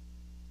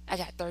 I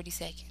got 30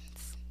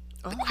 seconds.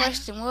 The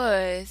question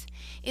was,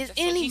 is That's what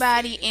he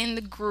anybody said. in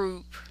the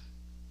group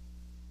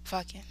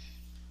fucking?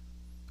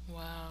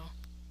 Wow.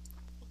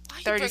 Why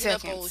you 30 bringing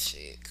up seconds. old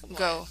shit? Come on.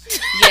 Go.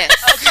 Yes.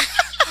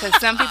 Because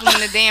some people in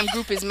the damn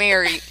group is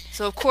married,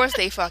 so of course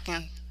they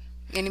fucking.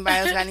 Anybody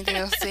else got anything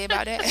else to say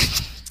about that?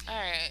 All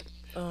right.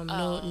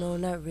 No,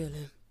 not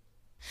really.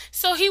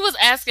 So he was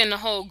asking the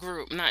whole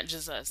group, not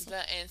just us.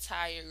 The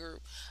entire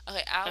group.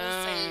 Okay, I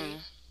would say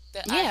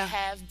that I Yeah.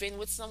 have been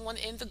with someone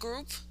in the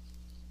group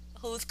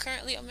who's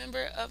currently a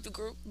member of the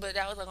group, but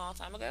that was a long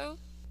time ago.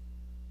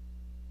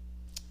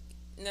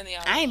 None of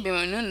y'all. I ain't been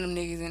with none of them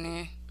niggas in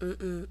there.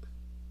 Mm-mm.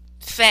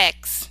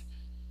 Facts.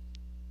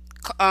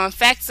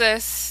 Fax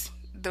us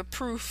the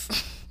proof.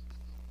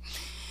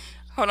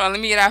 Hold on, let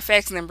me get our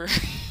fax number.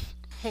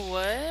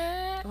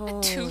 What?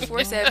 Oh,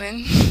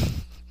 247.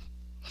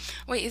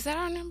 Wait, is that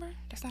our number?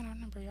 That's not our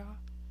number, y'all.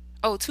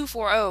 Oh,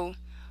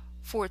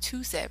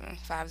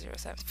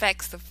 240-427-507.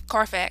 Fax the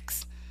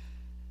Carfax.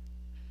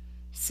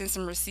 Send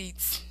some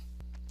receipts.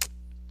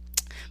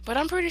 But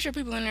I'm pretty sure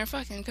people in there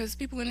fucking, because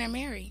people in there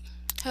married.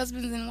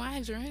 Husbands and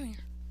wives are in there.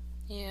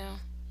 Yeah.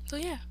 So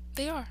yeah,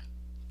 they are.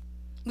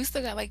 We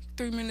still got like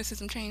 3 minutes and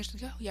some change to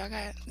go. Y'all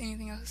got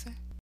anything else to say?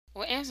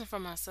 Well, answer for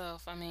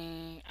myself. I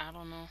mean, I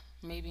don't know.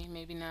 Maybe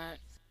not.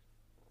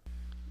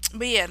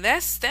 But yeah,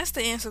 that's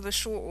the answer to the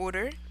short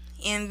order.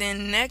 And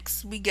then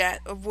next we got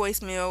a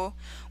voicemail.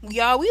 We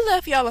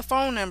left y'all a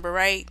phone number,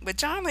 right? But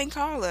y'all ain't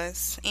call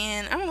us.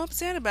 And I'm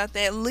upset about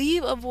that.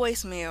 Leave a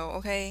voicemail,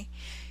 okay?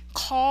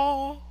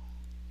 Call.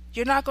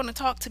 You're not gonna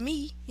talk to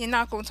me. You're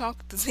not gonna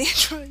talk to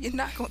Sandra. You're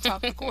not gonna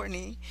talk to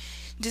Courtney.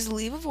 Just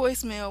leave a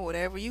voicemail,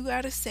 whatever you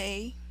gotta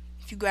say.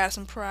 If you got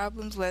some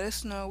problems, let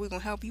us know. We're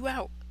gonna help you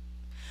out.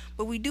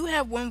 But we do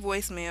have one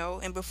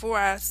voicemail, and before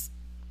I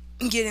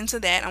get into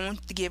that, I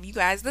want to give you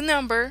guys the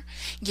number.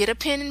 Get a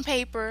pen and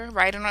paper,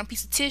 write it on a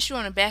piece of tissue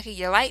on the back of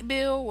your light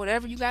bill,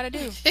 whatever you gotta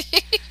do.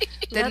 The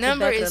Not the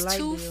number back of is the light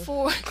bill.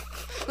 24.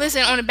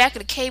 Listen, on the back of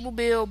the cable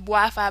bill,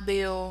 Wi-Fi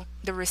bill,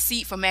 the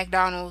receipt for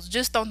McDonald's,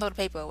 just don't throw the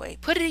paper away.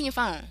 Put it in your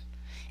phone.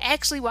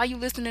 Actually, while you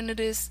listening to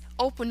this,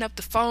 open up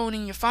the phone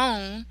in your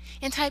phone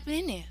and type it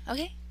in there,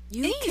 okay?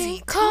 You Easy.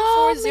 can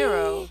call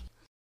 240 me.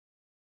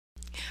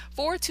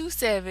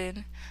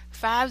 427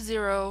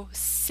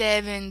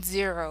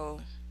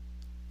 5070.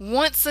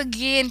 Once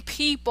again,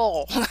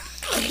 people.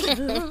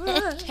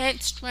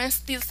 Can't stress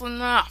this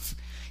enough.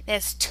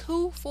 That's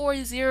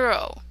 240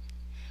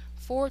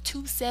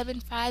 427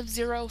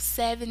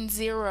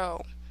 5070.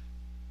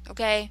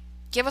 Okay?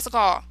 Give us a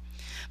call.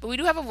 But we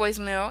do have a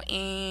voicemail,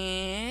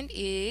 and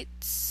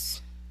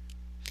it's.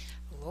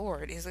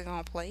 Lord, is it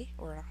gonna play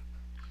or not?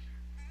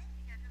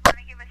 Just want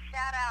to give a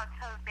shout out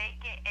to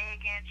Bacon, Egg,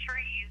 and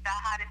Trees, the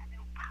hottest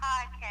new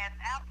podcast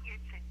out here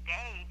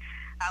today.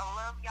 I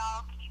love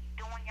y'all. Keep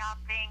doing y'all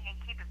thing and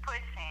keep it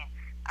pushing.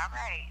 All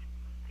right.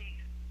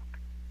 Peace.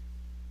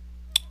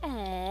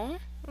 Aw.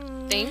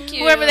 Thank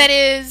you. Whoever that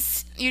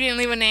is, you didn't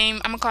leave a name.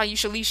 I'm gonna call you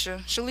Shalisha.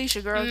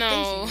 Shalisha, girl.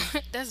 No, Thank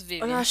you. that's Oh,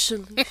 Vivian. not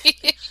Shal-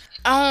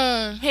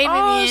 Oh, hey,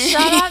 oh, Vivian.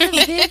 shout out to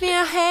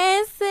Vivian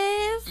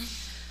Hansis.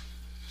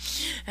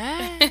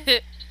 Ah.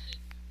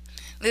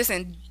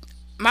 Listen,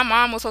 my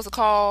mom was supposed to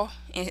call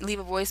and leave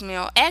a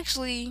voicemail.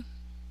 Actually,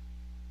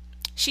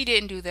 she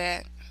didn't do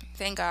that.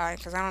 Thank God,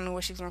 because I don't know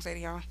what she's gonna say to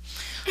y'all.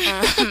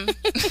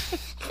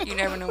 You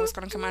never know what's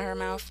gonna come out of her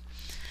mouth.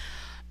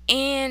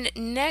 And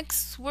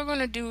next, I'm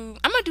gonna do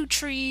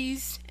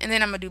trees, and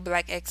then I'm gonna do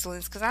black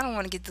excellence, because I don't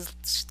want to get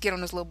on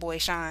this little boy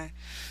shine.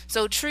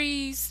 So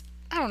trees,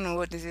 I don't know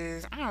what this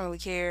is. I don't really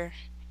care.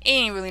 It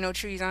ain't really no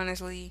trees,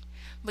 honestly.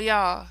 But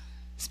y'all,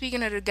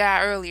 speaking of the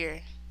guy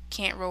earlier,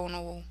 can't roll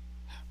no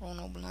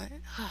blunt.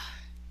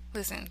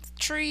 Listen,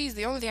 trees,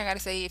 the only thing I gotta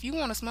say, if you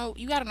want to smoke,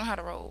 you gotta know how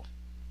to roll.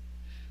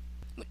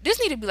 This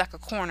need to be like a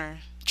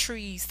corner.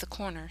 Trees to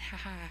corner.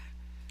 Haha.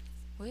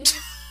 What?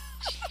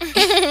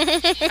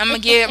 I'm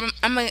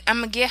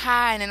gonna get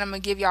high, and then I'm gonna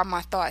give y'all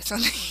my thoughts on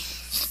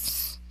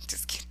things.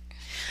 Just kidding.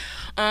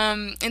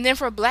 And then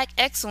for Black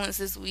Excellence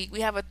this week,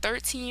 we have a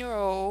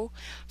 13-year-old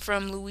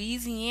from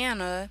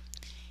Louisiana.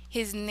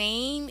 His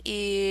name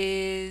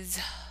is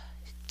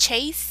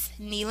Chase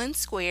Nealon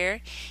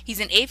Square. He's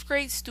an 8th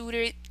grade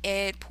student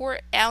at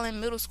Port Allen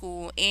Middle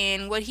School,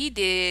 and what he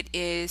did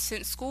is,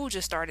 since school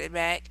just started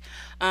back,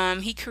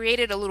 he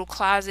created a little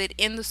closet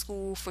in the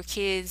school for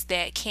kids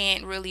that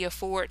can't really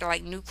afford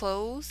like new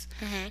clothes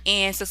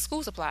and so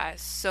school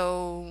supplies.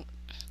 So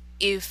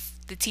if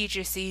the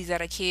teacher sees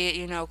that a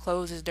kid,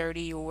 clothes is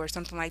dirty or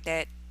something like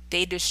that,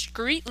 they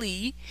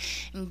discreetly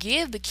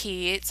give the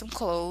kid some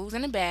clothes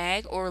in a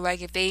bag, or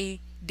like if they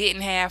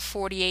didn't have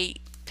 48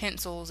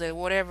 pencils or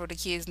whatever the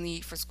kids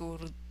need for school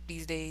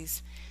these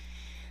days,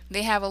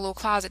 they have a little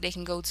closet they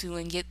can go to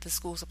and get the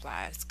school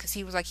supplies. Because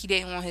he was like, he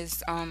didn't want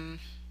his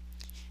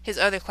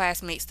other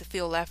classmates to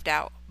feel left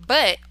out.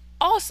 But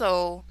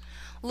also,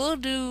 little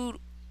dude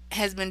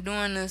has been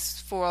doing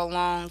this for a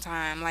long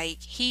time. Like,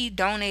 he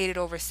donated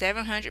over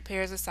 700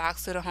 pairs of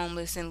socks to the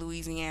homeless in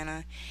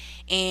Louisiana,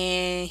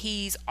 and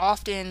he's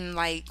often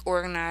like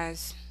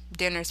organized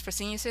dinners for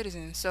senior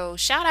citizens. So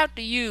shout out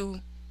to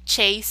you,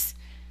 Chase.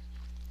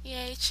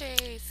 Yay,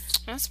 Chase.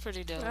 That's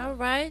pretty dope. All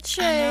right, I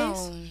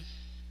Chase. know.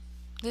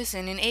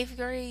 Listen, in 8th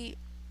grade,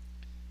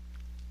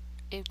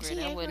 Eighth grade,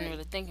 I wasn't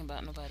really thinking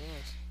about nobody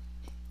else.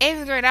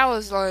 8th grade, I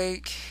was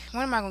like,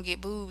 when am I gonna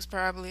get boobs?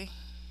 Probably.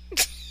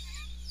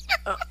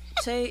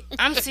 Tay,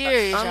 I'm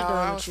serious, I'm y'all. done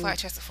I with was you. flat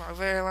chested for a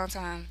very long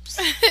time.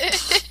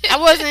 I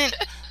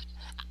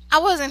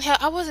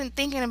wasn't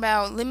thinking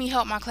about, let me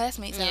help my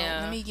classmates out.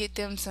 Yeah. Let me get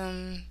them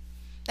some.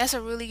 That's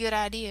a really good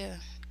idea.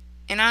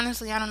 And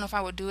honestly, I don't know if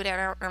I would do it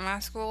at my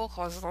school,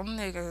 cause some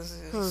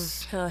niggas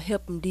is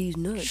helping these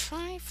nuts.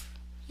 trifling.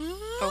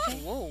 Okay.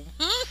 Whoa.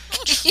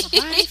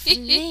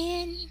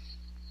 Trifling.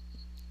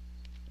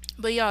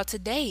 But y'all,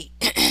 today,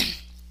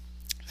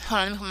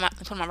 hold on, let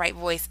me put my right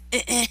voice.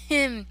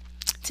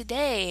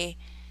 Today,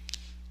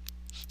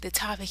 the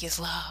topic is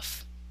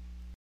love.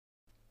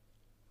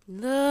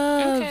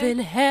 Love Okay.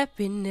 and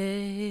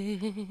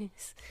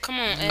happiness. Come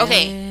on, Ed.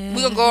 Okay,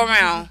 we gonna go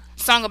around.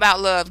 Song about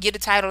love. Get the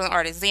title and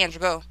artist. Xandra,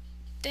 go.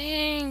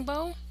 Dang,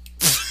 Bo.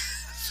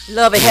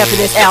 Love and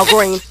happiness, Al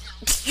Green.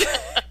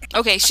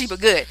 Okay, Sheba,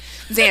 good.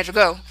 Xandra,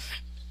 go.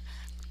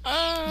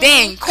 Um,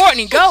 Dang,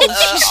 Courtney, go.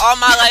 All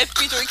My Life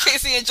featuring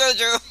Casey and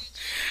JoJo.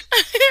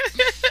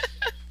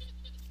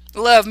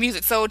 Love,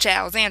 music, soul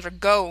child. Xandra,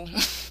 go.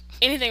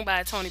 anything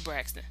by Tony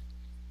Braxton.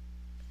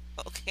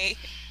 Okay.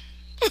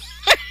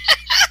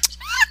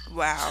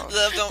 Wow.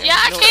 Love don't. Yeah,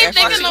 I can't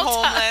think of Watching no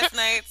Home time. last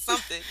night.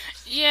 Something.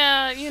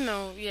 Yeah,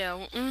 yeah.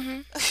 Yeah,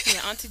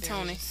 Auntie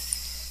Tony.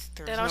 There's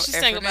That all no she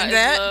effort sang in about is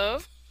that.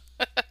 love.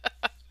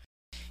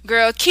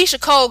 Girl, Keisha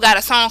Cole got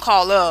a song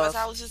called Because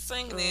Love. I was just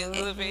singing it a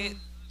little bit.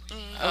 Oh,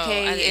 I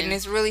Okay, didn't. and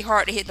it's really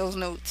hard to hit those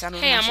notes. I don't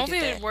know Hey, how I'm she over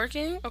did here that.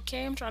 working.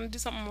 Okay, I'm trying to do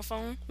something on my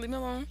phone. Leave me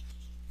alone.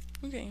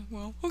 Okay,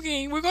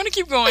 we're gonna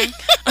keep going.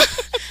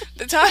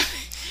 the topic,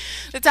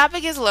 the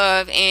topic is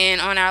love,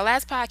 and on our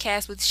last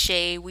podcast with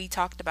Shay, we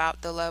talked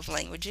about the love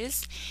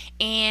languages,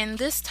 and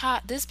this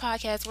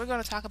podcast we're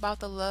gonna talk about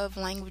the love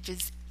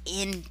languages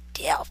in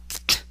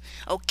depth.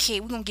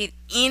 Okay, we're gonna get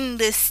in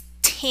this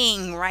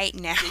thing right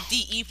now.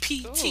 The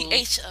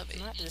DEPTH of it.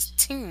 Not this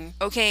team.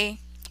 Okay,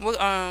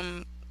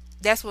 well,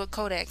 that's what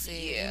Kodak said.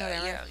 You know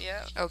that, right?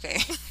 Yeah. Okay.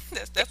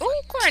 That's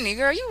Oh, Courtney,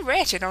 girl, you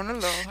ratchet on the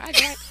low.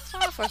 I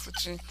fuss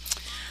with you.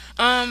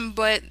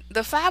 But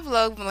the 5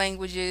 love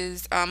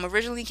languages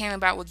originally came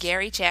about with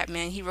Gary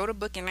Chapman. He wrote a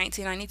book in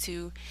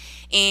 1992,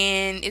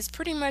 and it's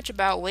pretty much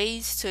about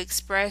ways to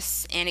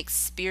express and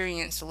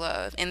experience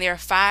love. And there are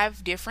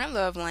 5 different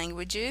love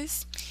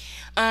languages.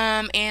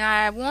 And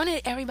I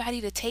wanted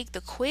everybody to take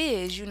the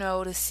quiz,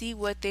 to see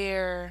what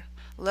their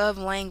love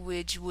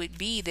language would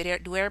be.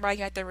 Do everybody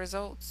got their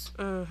results?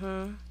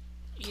 Mm-hmm.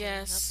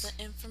 Yes. Up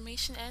the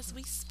information as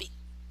we speak.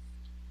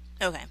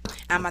 Okay,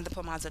 I'm about to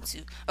put mine up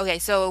too. Okay,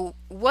 so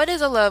what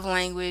is a love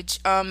language?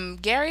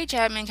 Gary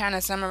Chapman kind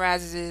of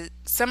summarizes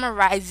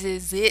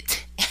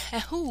it.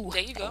 Ooh,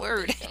 There you that go.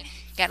 word. There you go.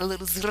 Got a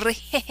little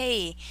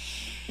hey.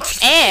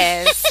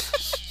 As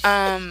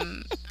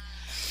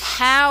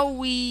how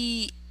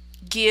we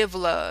give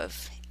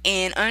love,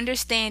 and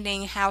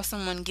understanding how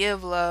someone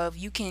give love,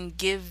 you can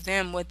give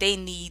them what they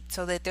need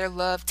so that their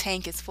love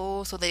tank is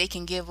full, so that they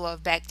can give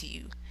love back to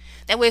you.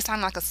 That way it's kind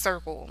of like a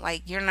circle.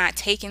 Like, you're not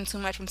taking too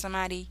much from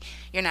somebody,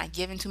 you're not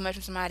giving too much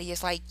from somebody.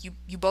 It's like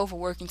you both are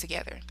working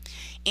together.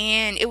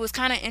 And it was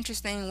kind of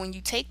interesting when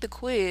you take the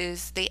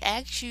quiz. They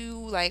ask you,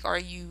 like, are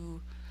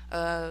you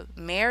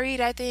married?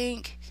 I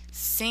think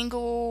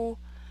single,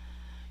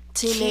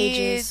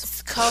 Teenagers.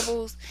 kids,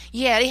 couples.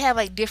 Yeah, they have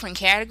like different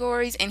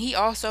categories. And he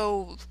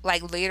also,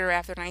 like, later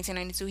after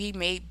 1992, he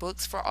made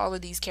books for all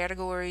of these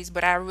categories.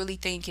 But I really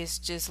think it's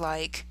just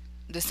like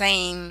the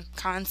same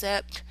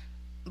concept,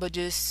 but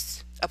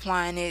just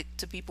applying it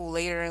to people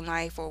later in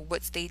life, or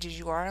what stages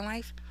you are in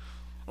life.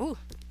 Ooh,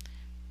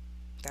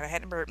 thought I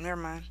had to burp.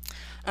 Never mind.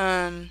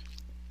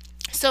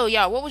 So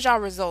y'all, what was y'all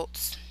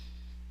results?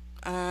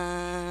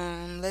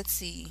 Let's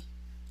see.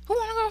 Who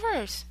wanna go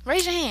first?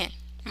 Raise your hand.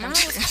 Mine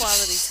was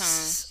quality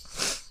time.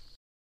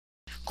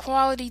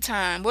 Quality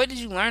time. What did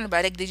you learn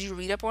about it? Did you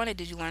read up on it?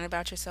 Did you learn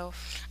about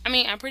yourself? I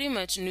mean, I pretty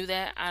much knew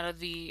that out of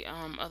the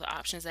other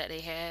options that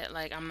they had.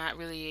 Like, I'm not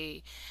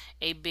really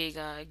a big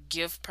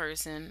gift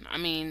person. I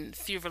mean,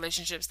 few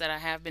relationships that I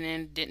have been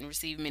in didn't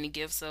receive many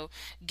gifts, so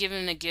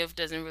giving a gift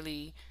doesn't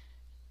really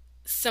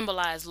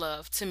symbolize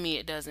love to me.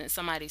 It doesn't.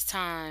 Somebody's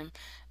time,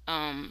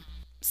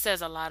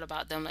 says a lot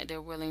about them. Like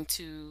they're willing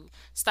to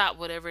stop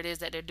whatever it is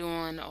that they're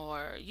doing,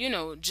 or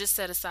just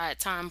set aside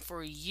time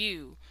for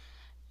you.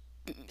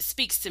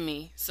 Speaks to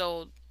me.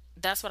 So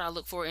that's what I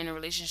look for in a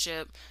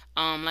relationship.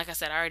 Like I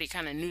said, I already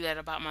kind of knew that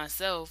about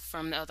myself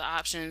from the other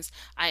options.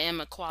 I am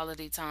a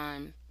quality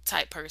time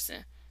type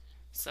person.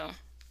 So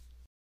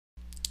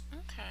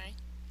Okay.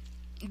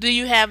 Do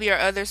you have your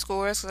other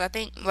scores? Because I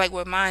think, like,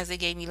 with mine, they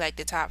gave me, like,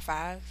 the top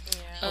five.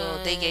 Yeah.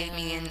 Well, they gave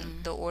me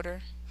in the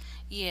order.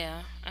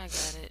 yeah, I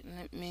got it.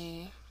 Let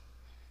me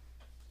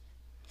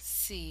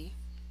see.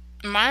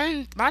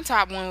 My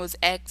top one was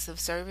acts of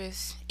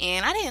service.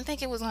 And I didn't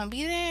think it was going to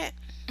be that.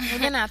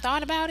 And then I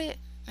thought about it.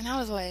 And I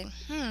was like,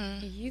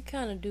 You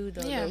kind of do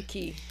though, Yeah. low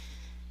key.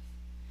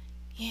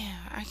 yeah,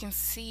 I can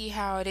see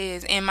how it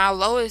is. And my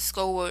lowest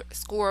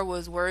score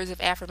was words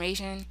of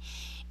affirmation.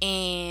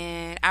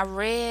 And I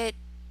read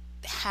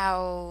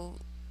how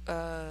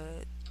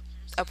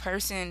a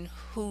person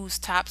whose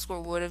top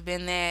score would have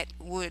been that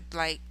would,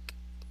 like,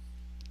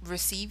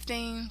 receive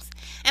things.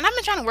 And I've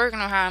been trying to work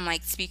on how I'm,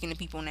 like, speaking to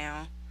people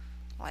now.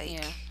 Like,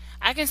 Yeah,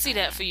 I can see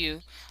that for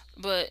you,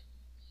 but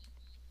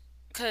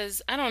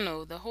because I don't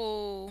know the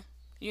whole,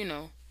 you're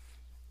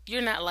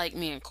not like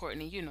me and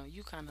Courtney.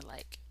 You kind of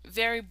like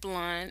very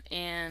blunt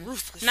and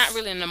Ruthless. not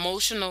really an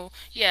emotional.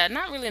 Yeah,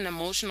 not really an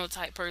emotional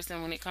type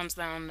person when it comes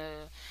down to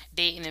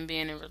dating and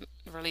being in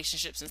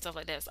relationships and stuff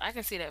like that. So I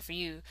can see that for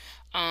you.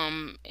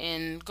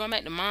 And going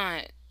back to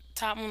mine,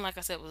 top one, like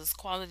I said, was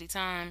quality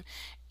time,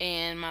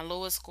 and my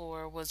lowest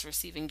score was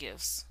receiving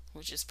gifts,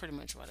 which is pretty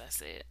much what I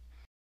said.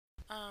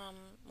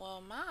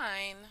 Well,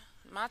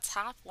 my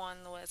top one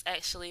was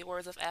actually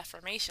words of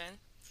affirmation,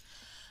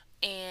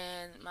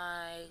 and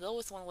my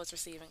lowest one was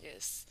receiving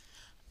gifts.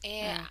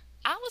 And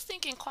I was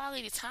thinking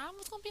quality time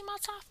was gonna be my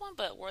top one,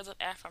 but words of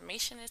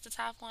affirmation is the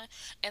top one,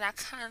 and I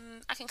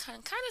can kind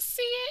of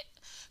see it,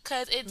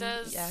 cause it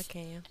does. Yeah, I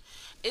can.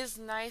 It's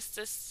nice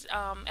to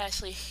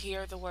actually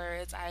hear the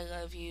words "I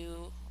love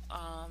you."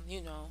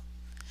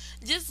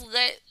 Just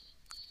let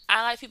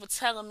I like people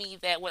telling me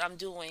that what I'm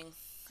doing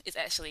is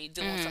actually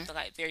doing something,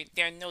 like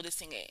they're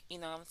noticing it. You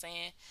know what I'm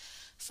saying?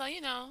 So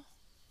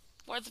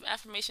words of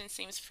affirmation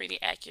seems pretty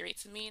accurate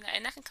to me,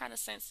 and I can kind of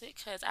sense it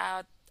because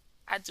I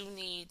do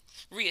need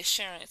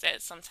reassurance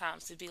at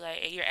sometimes to be like,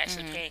 hey, you're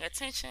actually paying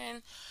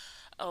attention,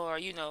 or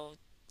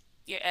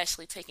you're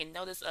actually taking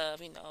notice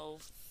of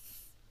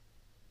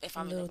if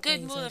I'm in a Little good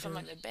things mood, I if I'm do.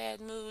 in a bad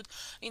mood.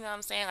 You know what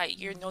I'm saying? Like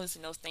you're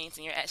noticing those things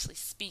and you're actually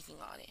speaking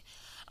on it.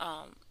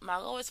 My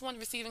lowest one,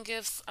 receiving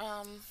gifts.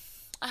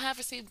 I have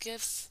received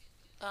gifts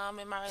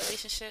in my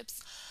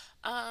relationships.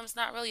 It's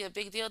not really a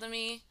big deal to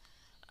me.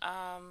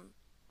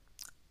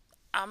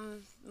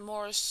 I'm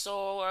more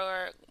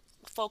so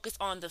focused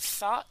on the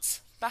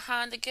thoughts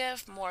behind the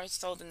gift more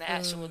so than the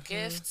actual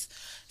gift.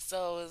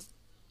 So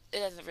it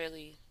doesn't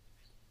really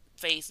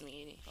phase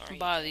me or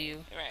Bother anything.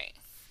 you. Right.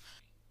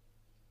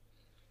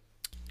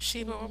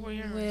 Sheba, what were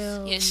yours?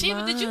 Well, Yeah,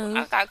 Sheba, did you? I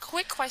mine- got a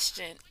quick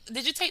question.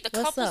 Did you take the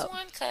What's couples up?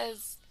 one?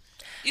 Cause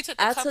you took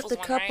the I couples took the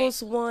one,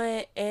 couples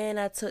one and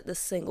I took the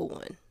single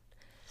one.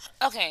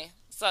 right? Okay.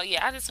 So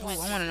yeah, I just Ooh, went.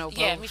 I wanna know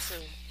Yeah, both. me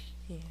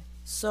too.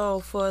 So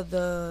for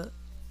the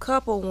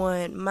couple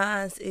one,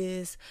 mine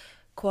is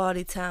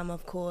quality time,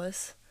 of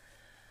course.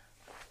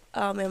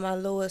 And my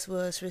lowest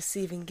was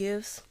receiving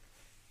gifts.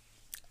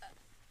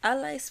 I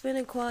like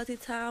spending quality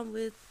time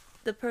with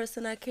the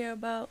person I care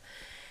about.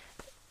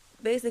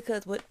 Basically,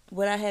 because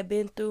what I had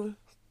been through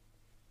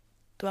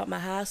throughout my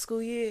high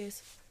school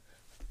years.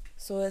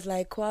 So it's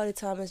like quality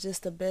time is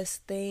just the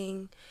best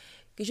thing.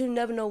 Because you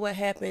never know what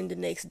happened the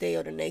next day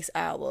or the next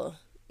hour,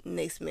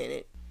 next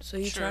minute. So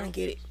you're trying to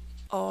get it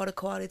all the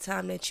quality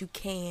time that you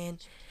can.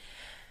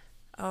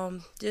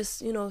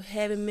 Just,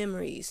 having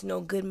memories,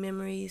 good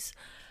memories.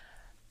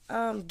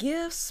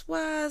 Gifts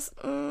wise,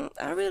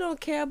 I really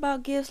don't care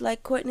about gifts.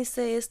 Like Courtney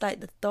said, it's like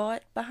the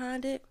thought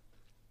behind it.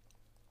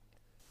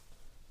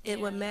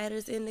 What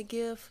matters in the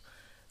gift.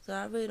 So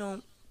I really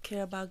don't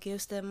care about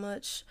gifts that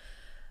much.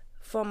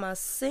 For my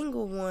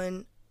single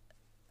one,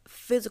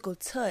 physical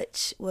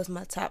touch was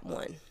my top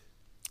one.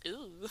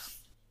 Ooh.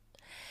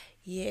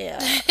 Yeah.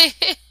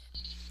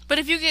 But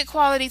if you get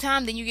quality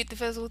time, then you get the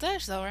physical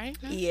touch, though, right?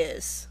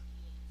 Yes.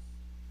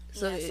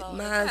 So, Yeah, so it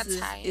mine kinda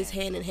tie is in.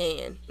 hand in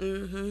hand.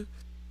 Mm-hmm.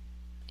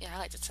 Yeah, I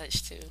like to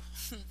touch too.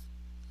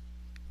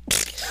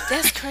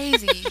 That's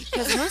crazy.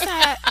 Because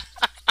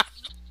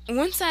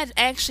once I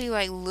actually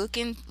like looked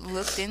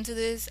into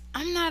this,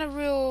 I'm not a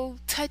real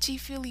touchy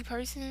feely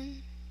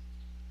person.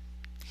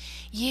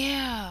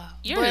 Yeah,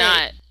 You're but-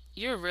 not.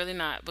 You're really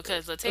not,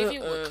 because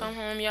Latavia would come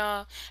home,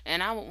 y'all,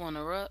 and I would want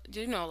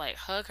to, like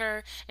hug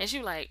her, and she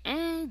would like,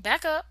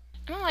 back up.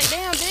 And I'm like,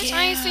 damn, bitch,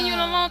 I ain't seen you in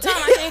a long time.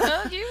 I can't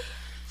hug you.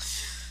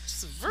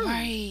 Just rude.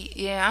 Right?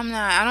 Yeah, I'm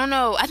not. I don't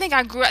know. I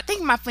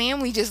think my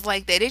family just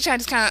like that. They try to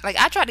just kind of like.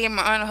 I tried to give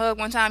my aunt a hug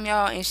one time,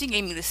 y'all, and she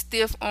gave me the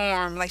stiff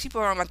arm, like she put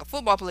her arm like a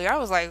football player. I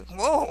was like,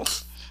 whoa.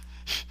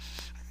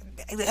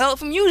 The help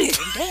from you then.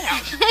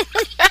 Damn.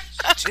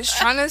 Just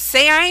trying to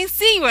say I ain't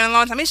seen you in a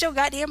long time. It's your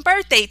goddamn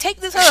birthday.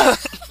 Take this hug.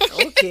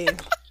 Okay.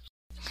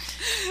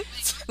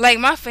 Like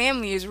my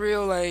family is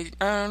real. Like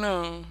I don't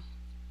know.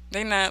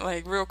 They not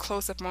like real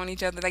close up on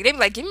each other. Like they be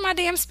like, "Give me my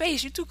damn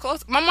space. You too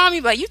close." My mom be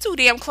like, "You too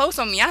damn close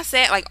on me." I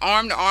sat like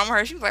arm to arm with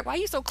her. She was like, "Why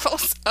you so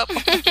close up?"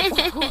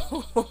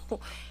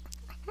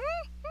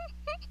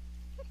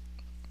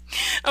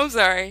 I'm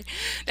sorry.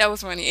 That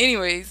was funny.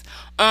 Anyways,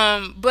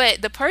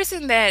 but the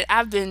person that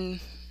I've been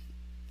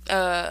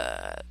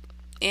uh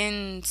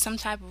in some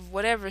type of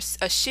whatever a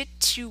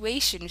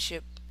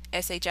situationship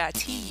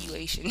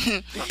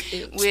situation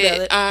Spell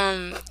with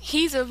it.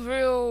 he's a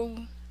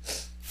real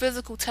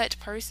physical touch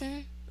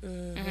person.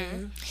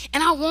 And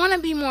I want to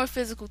be more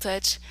physical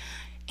touch,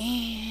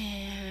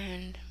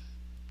 and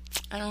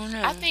I don't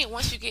know. I think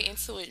once you get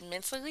into it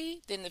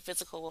mentally, then the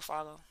physical will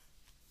follow.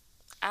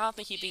 I don't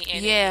think you be in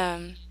it. Yeah.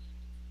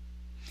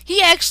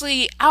 He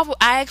actually,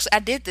 I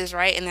did this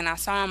right, and then I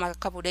saw him like a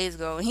couple days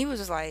ago, and he was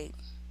just like,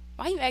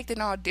 "Why you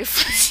acting all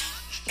different?"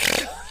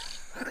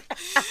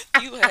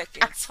 You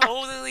acting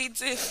totally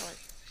different.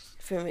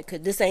 Feel me?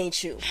 Cause this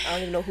ain't you. I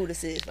don't even know who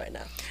this is right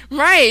now.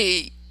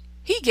 Right.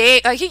 He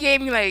gave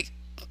me like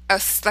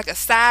like a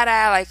side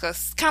eye, like a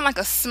kind of like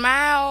a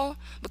smile,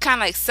 but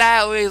kind of like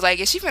sideways. Like,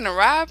 is she finna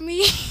rob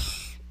me?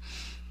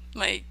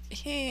 Like,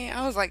 yeah.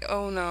 I was like,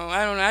 oh no,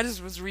 I don't know. I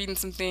just was reading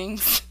some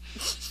things.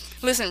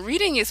 Listen,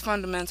 reading is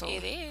fundamental.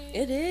 It is.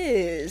 It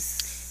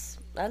is.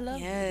 I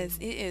love it. Yes,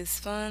 it is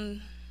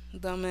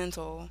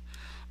fundamental.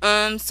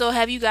 So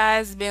have you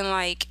guys been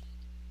like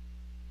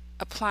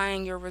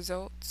applying your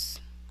results?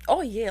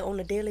 Oh yeah, on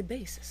a daily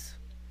basis.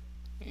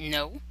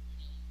 No.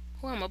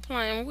 Who I'm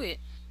applying with?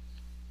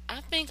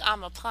 I think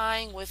I'm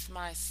applying with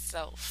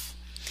myself.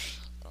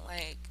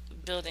 Like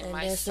building And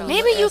that's the myself.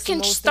 Maybe you That's the can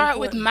most start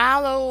with important.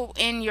 Milo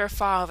and your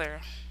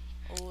father.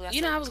 Ooh, that's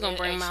You know, a I was gonna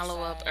good bring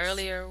Milo up exercise.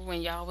 earlier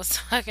when y'all was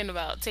talking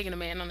about taking a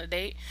man on a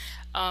date.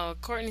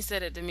 Courtney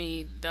said it to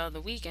me the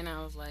other week, and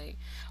I was like,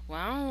 "Well,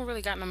 I don't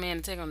really got no man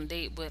to take on a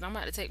date, but I'm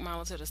about to take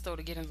Milo to the store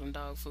to get him some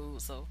dog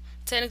food." So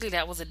technically,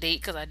 that was a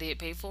date because I did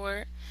pay for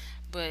it.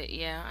 But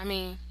yeah, I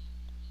mean,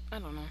 I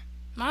don't know.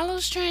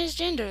 Milo's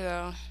transgender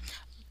though.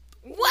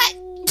 What?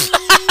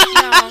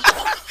 No,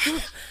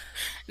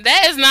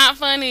 that is not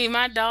funny.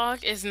 My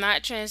dog is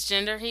not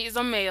transgender. He is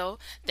a male.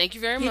 Thank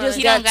you very He much. just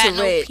He got don't got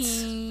no Tourette's.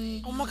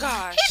 peen. Oh my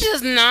gosh. He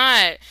does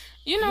not.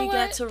 You know He what?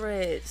 got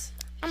Tourette's.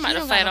 I'm about He to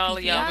don't fight got no all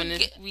of y'all when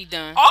PPI. we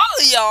done. All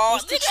of y'all.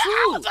 What's the Nigga, I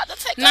truth? was about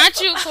to take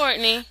Not you,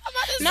 Courtney.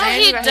 No, Man,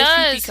 he got his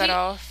does. pee-pee cut He-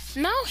 off.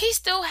 No, he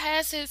still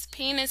has his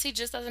penis. He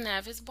just doesn't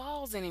have his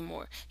balls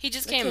anymore. He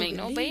just can't can't make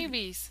no believe-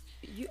 babies.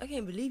 I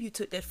can't believe you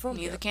took that from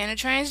Neither him. can a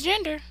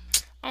transgender.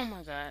 Oh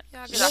my god.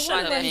 Y'all Shut get off No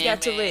my wonder up, he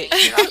nephew, got man.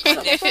 Tourette's. Get off my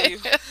nephew.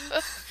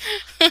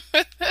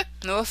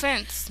 No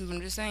offense,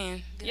 I'm just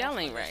saying. Y'all off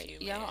ain't my right.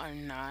 nephew, Y'all man. are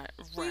not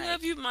We right.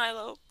 love you,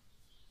 Milo.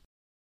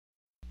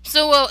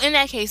 So, well, in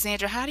that case,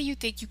 Sandra, how do you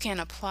think you can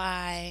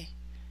apply?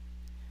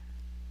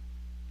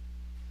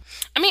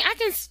 I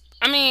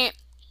mean,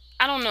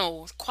 I don't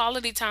know.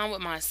 Quality time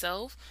with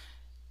myself.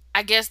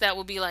 I guess that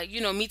would be like,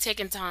 me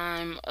taking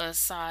time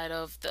aside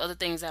of the other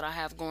things that I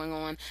have going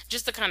on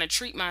just to kind of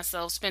treat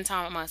myself, spend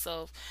time with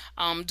myself,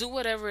 do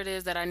whatever it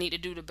is that I need to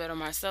do to better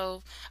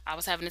myself. I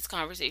was having this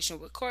conversation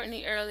with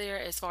Courtney earlier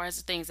as far as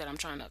the things that I'm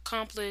trying to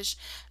accomplish.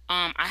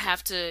 I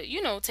have to,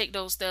 take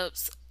those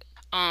steps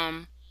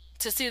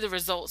to see the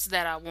results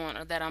that I want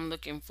or that I'm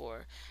looking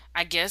for.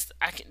 I guess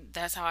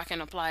that's how I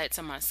can apply it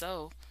to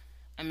myself.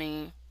 I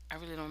mean, I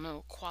really don't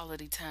know.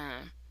 Quality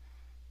time.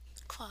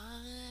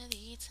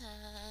 Quality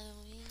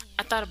time.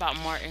 I thought about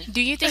Martin. Do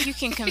you think you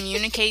can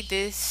communicate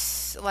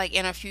this like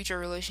in a future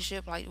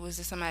relationship? Like, was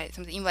this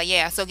something you like?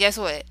 Yeah. So guess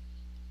what?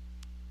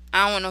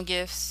 I don't want no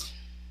gifts.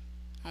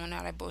 I don't want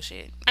all that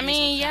bullshit. I Give me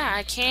mean, some yeah, time.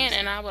 I can,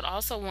 and I would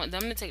also want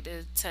them to take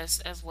the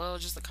test as well,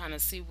 just to kind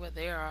of see where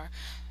they are.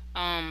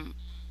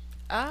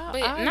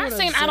 But I not would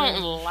saying I don't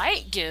observe-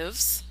 like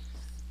gifts.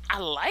 I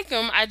like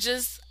them. I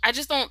just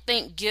don't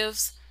think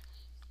gifts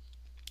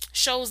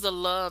shows the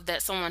love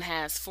that someone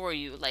has for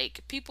you.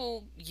 Like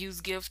people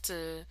use gifts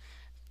to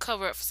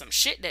cover up for some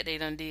shit that they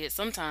done did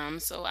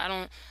sometimes. So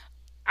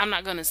I'm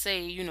not gonna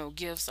say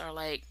gifts are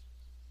like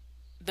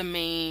the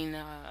main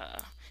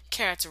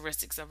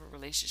characteristics of a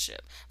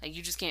relationship. Like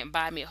you just can't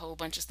buy me a whole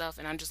bunch of stuff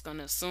and I'm just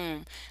gonna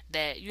assume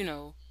that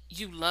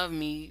you love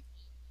me.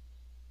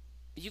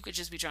 You could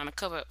just be trying to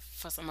cover up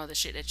for some other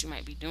shit that you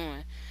might be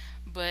doing.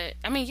 But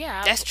I mean,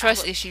 yeah, That's I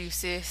trust would- issues,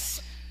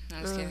 sis. No,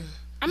 I'm just kidding.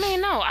 I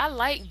mean, no, I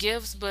like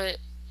gifts, but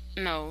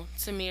no,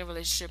 to me, a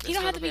relationship is He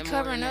don't a have to little be bit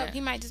more covering than up. that.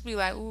 He might just be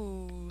like,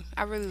 "Ooh,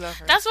 I really love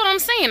her." That's what I'm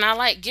saying. I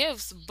like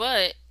gifts,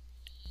 but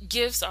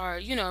gifts are,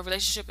 a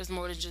relationship is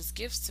more than just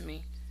gifts to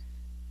me.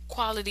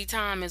 Quality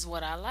time is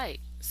what I like.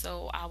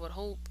 So I would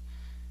hope.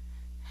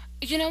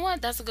 You know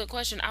what? That's a good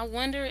question. I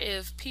wonder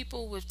if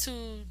people with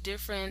two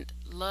different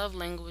love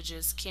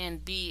languages can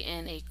be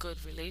in a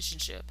good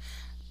relationship.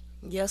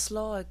 Yes,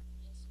 Lord.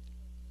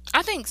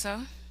 I think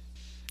so.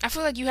 I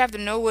feel like you have to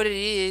know what it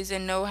is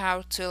and know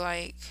how to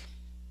like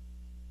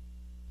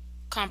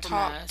talk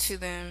Compromise. to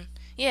them.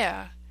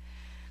 Yeah.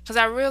 Because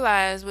I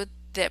realized with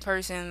that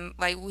person,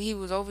 like he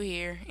was over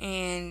here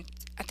and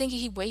I think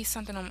he wasted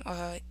something on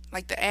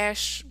like the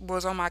ash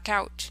was on my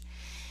couch.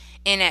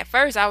 And at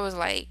first I was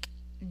like,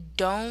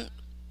 don't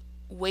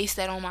waste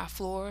that on my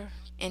floor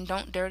and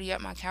don't dirty up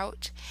my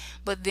couch.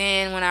 But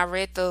then when I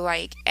read the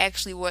like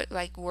actually what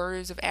like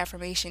words of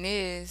affirmation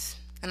is,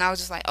 and I was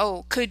just like,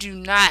 oh, could you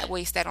not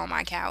waste that on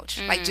my couch?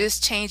 Like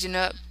just changing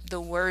up the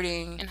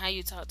wording And how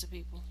you talk to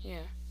people.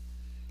 Yeah.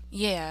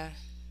 Yeah.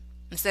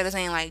 Instead of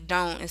saying like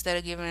don't, instead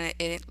of giving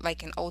it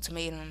like an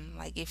ultimatum,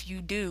 like if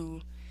you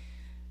do,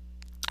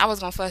 I was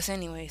gonna fuss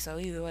anyway. So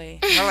either way,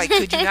 I was like,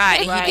 could you not?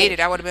 And Right. he did it.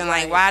 I would have been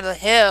like, Right. why the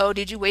hell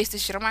did you waste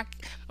this shit on my?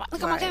 Look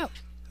at my Right. couch.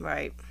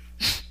 Right.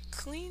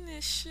 Clean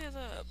this shit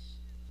up.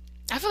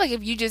 I feel like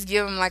if you just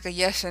give him like a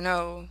yes or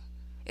no,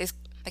 it's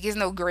like there's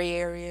no gray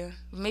area.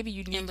 Maybe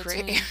you need gray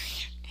between. area.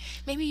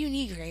 Maybe you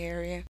need gray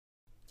area.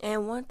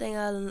 And one thing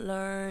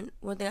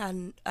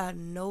I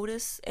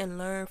noticed and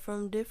learned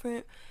from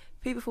different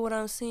people, for what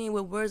I'm seeing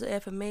with words of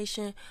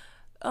affirmation,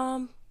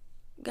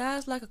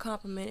 guys like a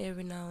compliment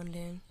every now and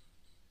then.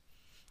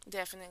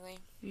 Definitely.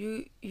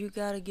 You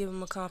gotta give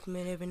them a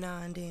compliment every now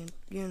and then,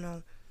 you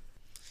know.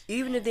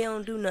 Even if they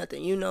don't do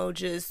nothing, you know,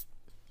 just,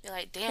 You're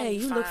like, damn, hey,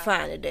 you look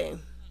fine today.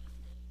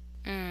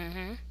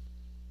 Mm-hmm.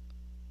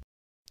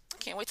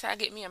 Can't wait till I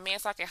get me a man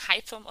so I can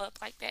hype him up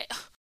like that.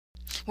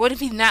 What if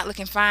he's not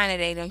looking fine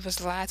today? Don't you supposed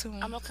to lie to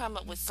him? I'm gonna come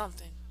up with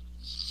something.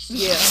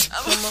 Yeah,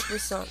 come up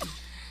with something.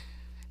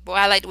 Boy,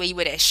 I like the way you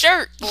wear that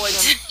shirt. Boy,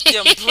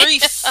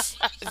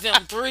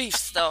 them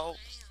briefs though.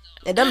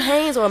 And them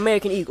Hanes or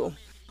American Eagle?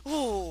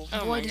 Ooh,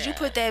 Boy, did you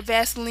put that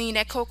Vaseline,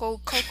 that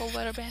cocoa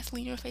butter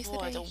Vaseline in your face boy,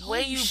 today? the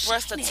way you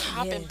brush the Holy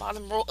top Yeah. and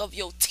bottom row of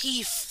your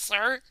teeth,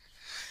 sir.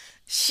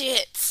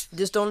 Shit.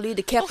 Just don't leave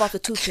the cap off the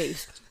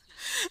toothpaste.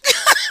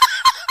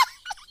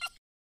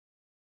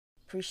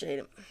 Appreciate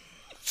it.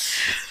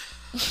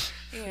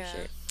 Yeah.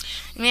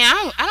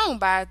 Man, I don't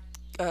buy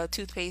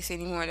toothpaste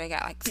anymore that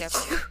got like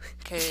separate.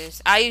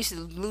 Because I used to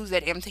lose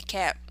that empty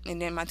cap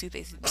and then my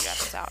toothpaste would be out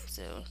the top.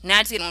 So now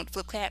I just get on the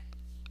flip cap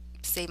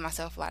to save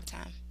myself a lot of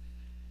time.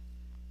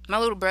 My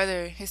little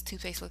brother, his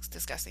toothpaste looks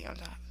disgusting on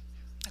top.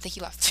 I think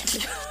he lost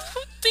it.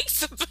 Who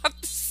thinks about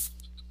this?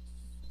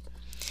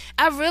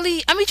 I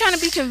be trying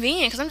to be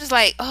convenient because I'm just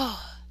like,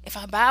 oh, if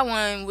I buy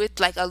one with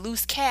like a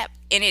loose cap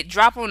and it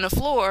drop on the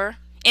floor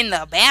in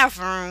the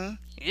bathroom,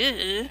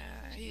 ugh.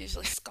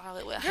 Usually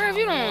Scarlet with Girl, if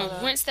you hot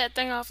don't rinse that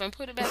thing off and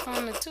put it back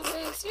on the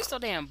toothpaste, you so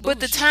damn bougie. But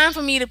the time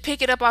for me to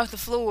pick it up off the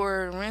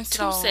floor, rinse it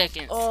 2 off,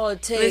 seconds. Oh,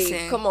 Tay,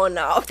 Listen. come on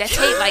now. that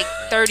take like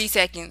 30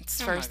 seconds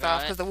Oh my first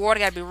off God. because the water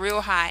gotta be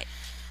real hot.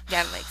 You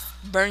gotta like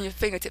burn your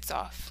fingertips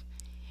off.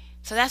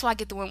 So that's why I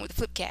get the one with the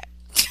flip cap.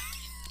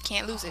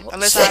 Can't lose it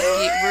unless I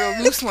get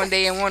real loose one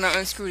day and want to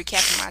unscrew the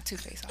cap of my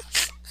toothpaste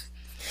off.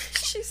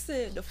 She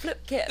said the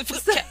flip cap.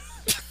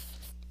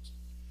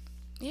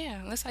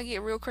 Yeah, unless I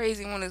get real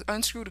crazy and want to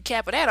unscrew the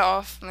cap of that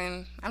off,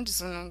 then I'm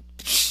just gonna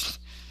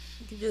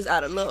You just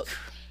out of luck.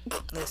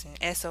 listen.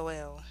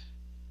 SOL.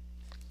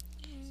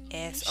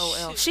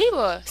 SOL.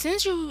 Sheba,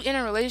 since you in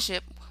a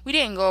relationship, we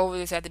didn't go over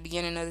this at the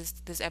beginning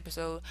of this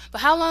episode, but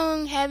how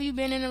long have you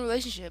been in a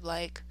relationship?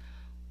 Like,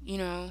 you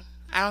know,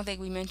 I don't think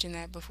we mentioned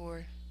that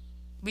before.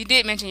 We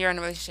did mention you're in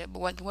a relationship,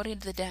 but what are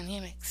the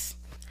dynamics?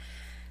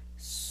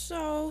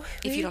 So,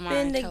 If you we've don't been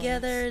mind telling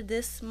together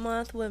this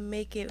month would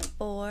make it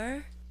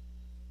 4.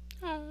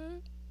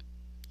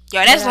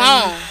 Yo, that's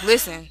long.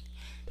 Listen,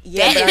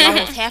 Yeah, that but is I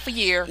almost half a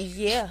year.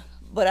 yeah,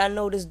 but I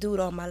know this dude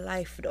all my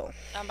life though,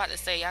 I'm about to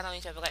say y'all know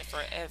each other like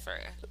forever.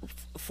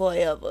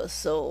 forever.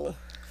 So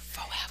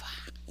Forever.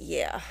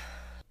 yeah,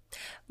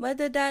 but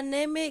the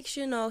dynamics,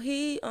 you know,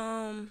 he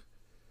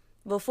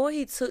before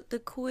he took the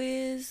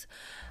quiz,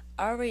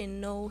 I already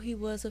know he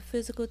was a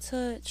physical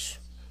touch.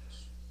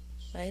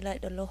 I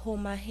like to hold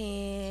my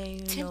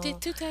hand, you know.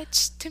 Tempted to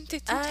touch.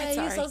 Tempted to Ah, touch.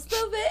 you so Sorry.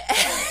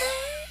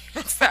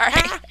 stupid.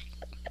 Sorry.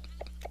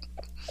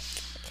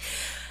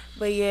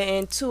 But yeah,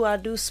 and 2, I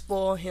do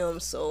spoil him,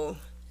 so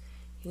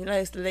he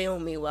likes to lay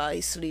on me while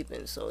he's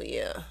sleeping. So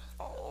yeah,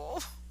 Oh,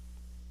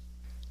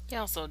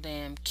 Y'all so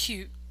damn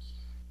cute.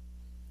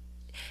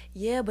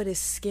 yeah, but it's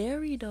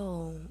scary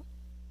though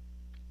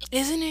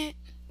Isn't it?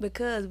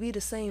 because we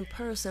the same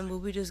person, but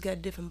we just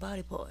got different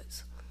body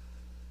parts.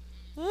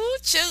 ooh,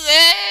 chile.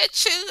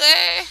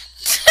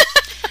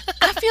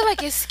 I feel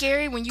like it's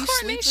scary when you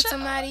Courtney, sleep with shut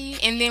somebody,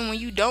 and then when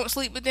you don't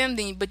sleep with them,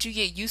 but you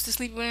get used to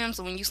sleeping with them.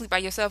 So when you sleep by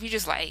yourself, you're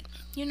just like,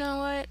 you know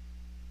what?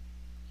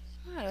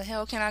 How the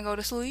hell can I go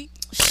to sleep?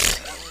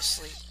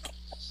 Seriously.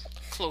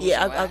 Close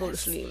Yeah, your I go to eyes.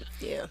 sleep.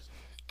 Yeah,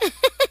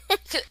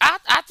 'Cause I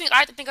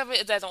like to think of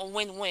it as a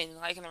win-win,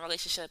 like in a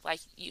relationship. Like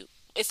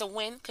it's a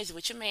win because you're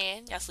with your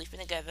man, y'all sleeping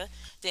together.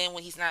 Then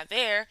when he's not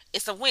there,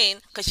 it's a win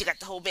because you got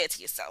the whole bed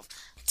to yourself.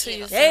 To You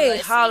know, yourself. so hey, you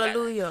gotta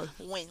hallelujah.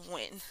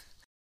 Win-win.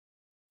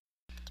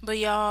 But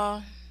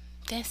y'all,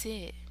 that's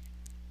it.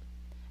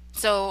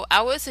 So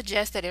I would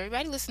suggest that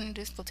everybody listening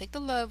to this go take the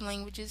love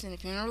languages, and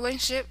if you're in a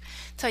relationship,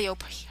 tell your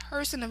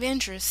person of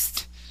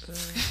interest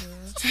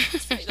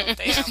Say no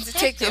damn. to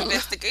take the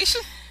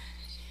Investigation.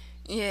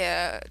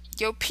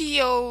 your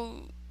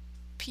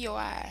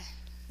POI.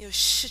 Your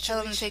situation.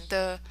 Tell them to take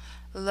the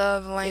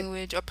love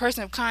language or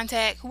person of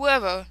contact,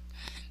 whoever,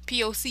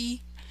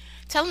 POC,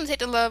 tell them to take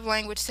the love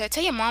language test.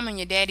 Tell your mom and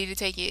your daddy to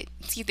take it.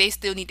 See if they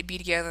still need to be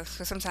together.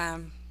 Because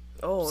sometimes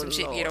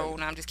shit get old.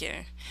 No, I'm just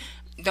kidding.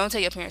 Don't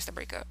tell your parents to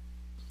break up.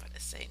 About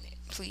to say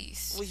that.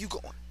 Please. Where you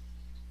going?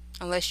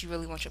 Unless you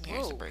really want your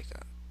parents to break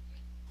up.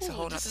 It's a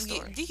whole nother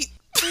story. Deep.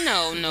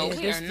 No, Yeah, we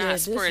this- are yeah, not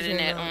this is spreading in,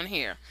 that on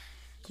here.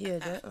 Yeah,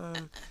 that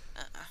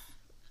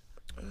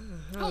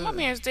Oh, my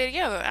parents stay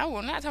together. I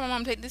will not tell my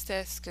mom to take this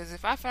test. Because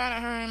if I find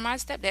out her and my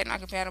stepdad not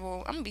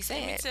compatible, I'm going to be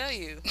Let me sad. tell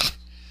you.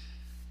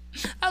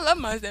 I love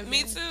my stepdad.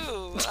 Me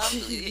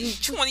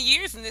too. 20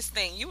 years in this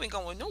thing. You ain't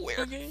going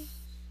nowhere. Okay.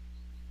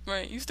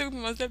 Right. You still be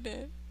my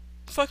stepdad.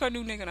 Fuck her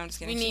new nigga. No, I'm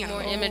just We kidding. need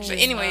more images But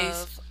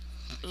anyways. of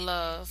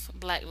love,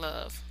 black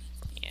love,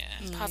 Yeah.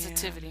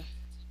 positivity.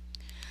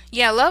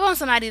 Yeah, love on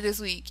somebody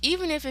this week.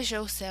 Even if it's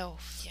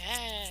yourself.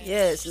 Yes.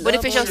 yes. But if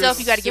love it's on yourself,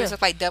 you got to give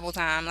yourself. yourself like double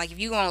time. Like if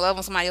you gonna love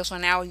on somebody else for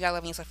an hour, you gotta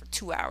love on yourself for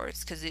 2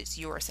 hours because it's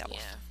yourself. Yeah.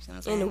 You know what I'm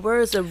In saying? the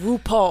words of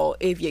RuPaul,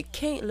 if you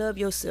can't love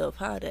yourself,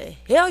 how the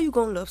hell you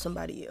gonna love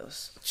somebody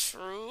else?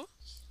 True.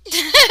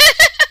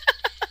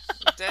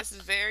 That's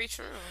very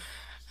true.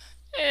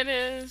 It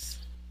is.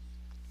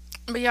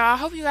 But y'all, I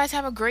hope you guys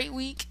have a great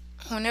week.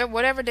 Whenever,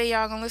 whatever day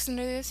y'all gonna listen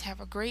to this, have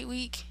a great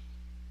week.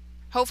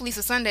 Hopefully it's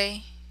a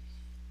Sunday.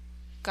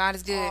 God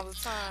is good. All the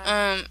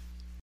time.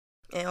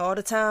 And all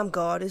the time,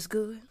 God is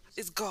good.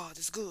 It's God.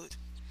 It's good.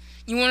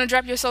 You want to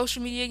drop your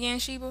social media again,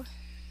 Sheba?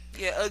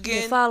 Yeah, You again.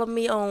 can follow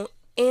me on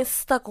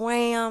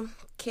Instagram,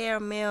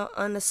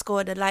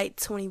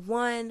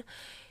 caramel_delight21.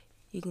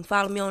 You can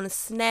follow me on the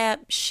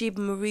Snap,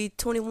 Sheba Marie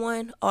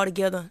 21. All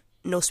together,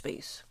 no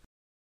space.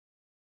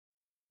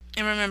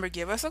 And remember,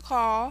 give us a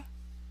call.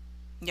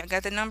 Y'all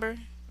got the number?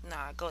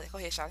 Nah, go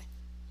ahead, Shawty.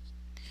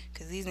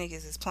 Because these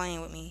niggas is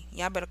playing with me.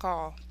 Y'all better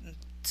call.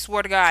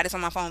 Swear to God, it's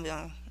on my phone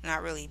bill.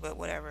 Not really, but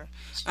whatever.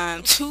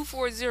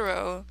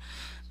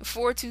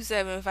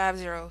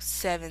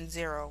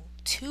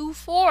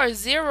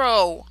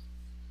 240-427-5070.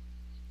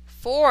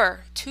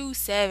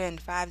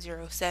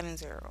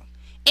 240-427-5070.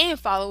 And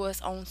follow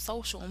us on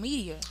social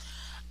media.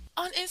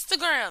 On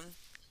Instagram,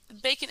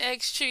 Bacon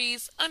Eggs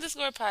Trees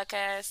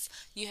 _podcast.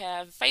 You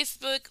have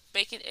Facebook,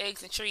 Bacon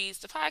Eggs and Trees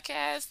the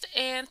podcast,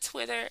 and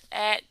Twitter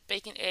at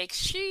Bacon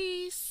Eggs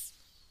Trees.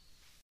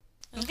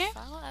 Okay?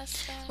 Follow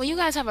us. Well, you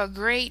guys have a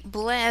great,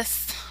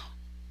 blessed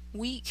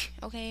week,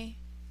 okay?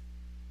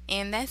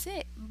 And that's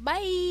it. Bye.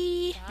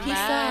 Peace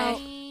out.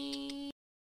 Bye.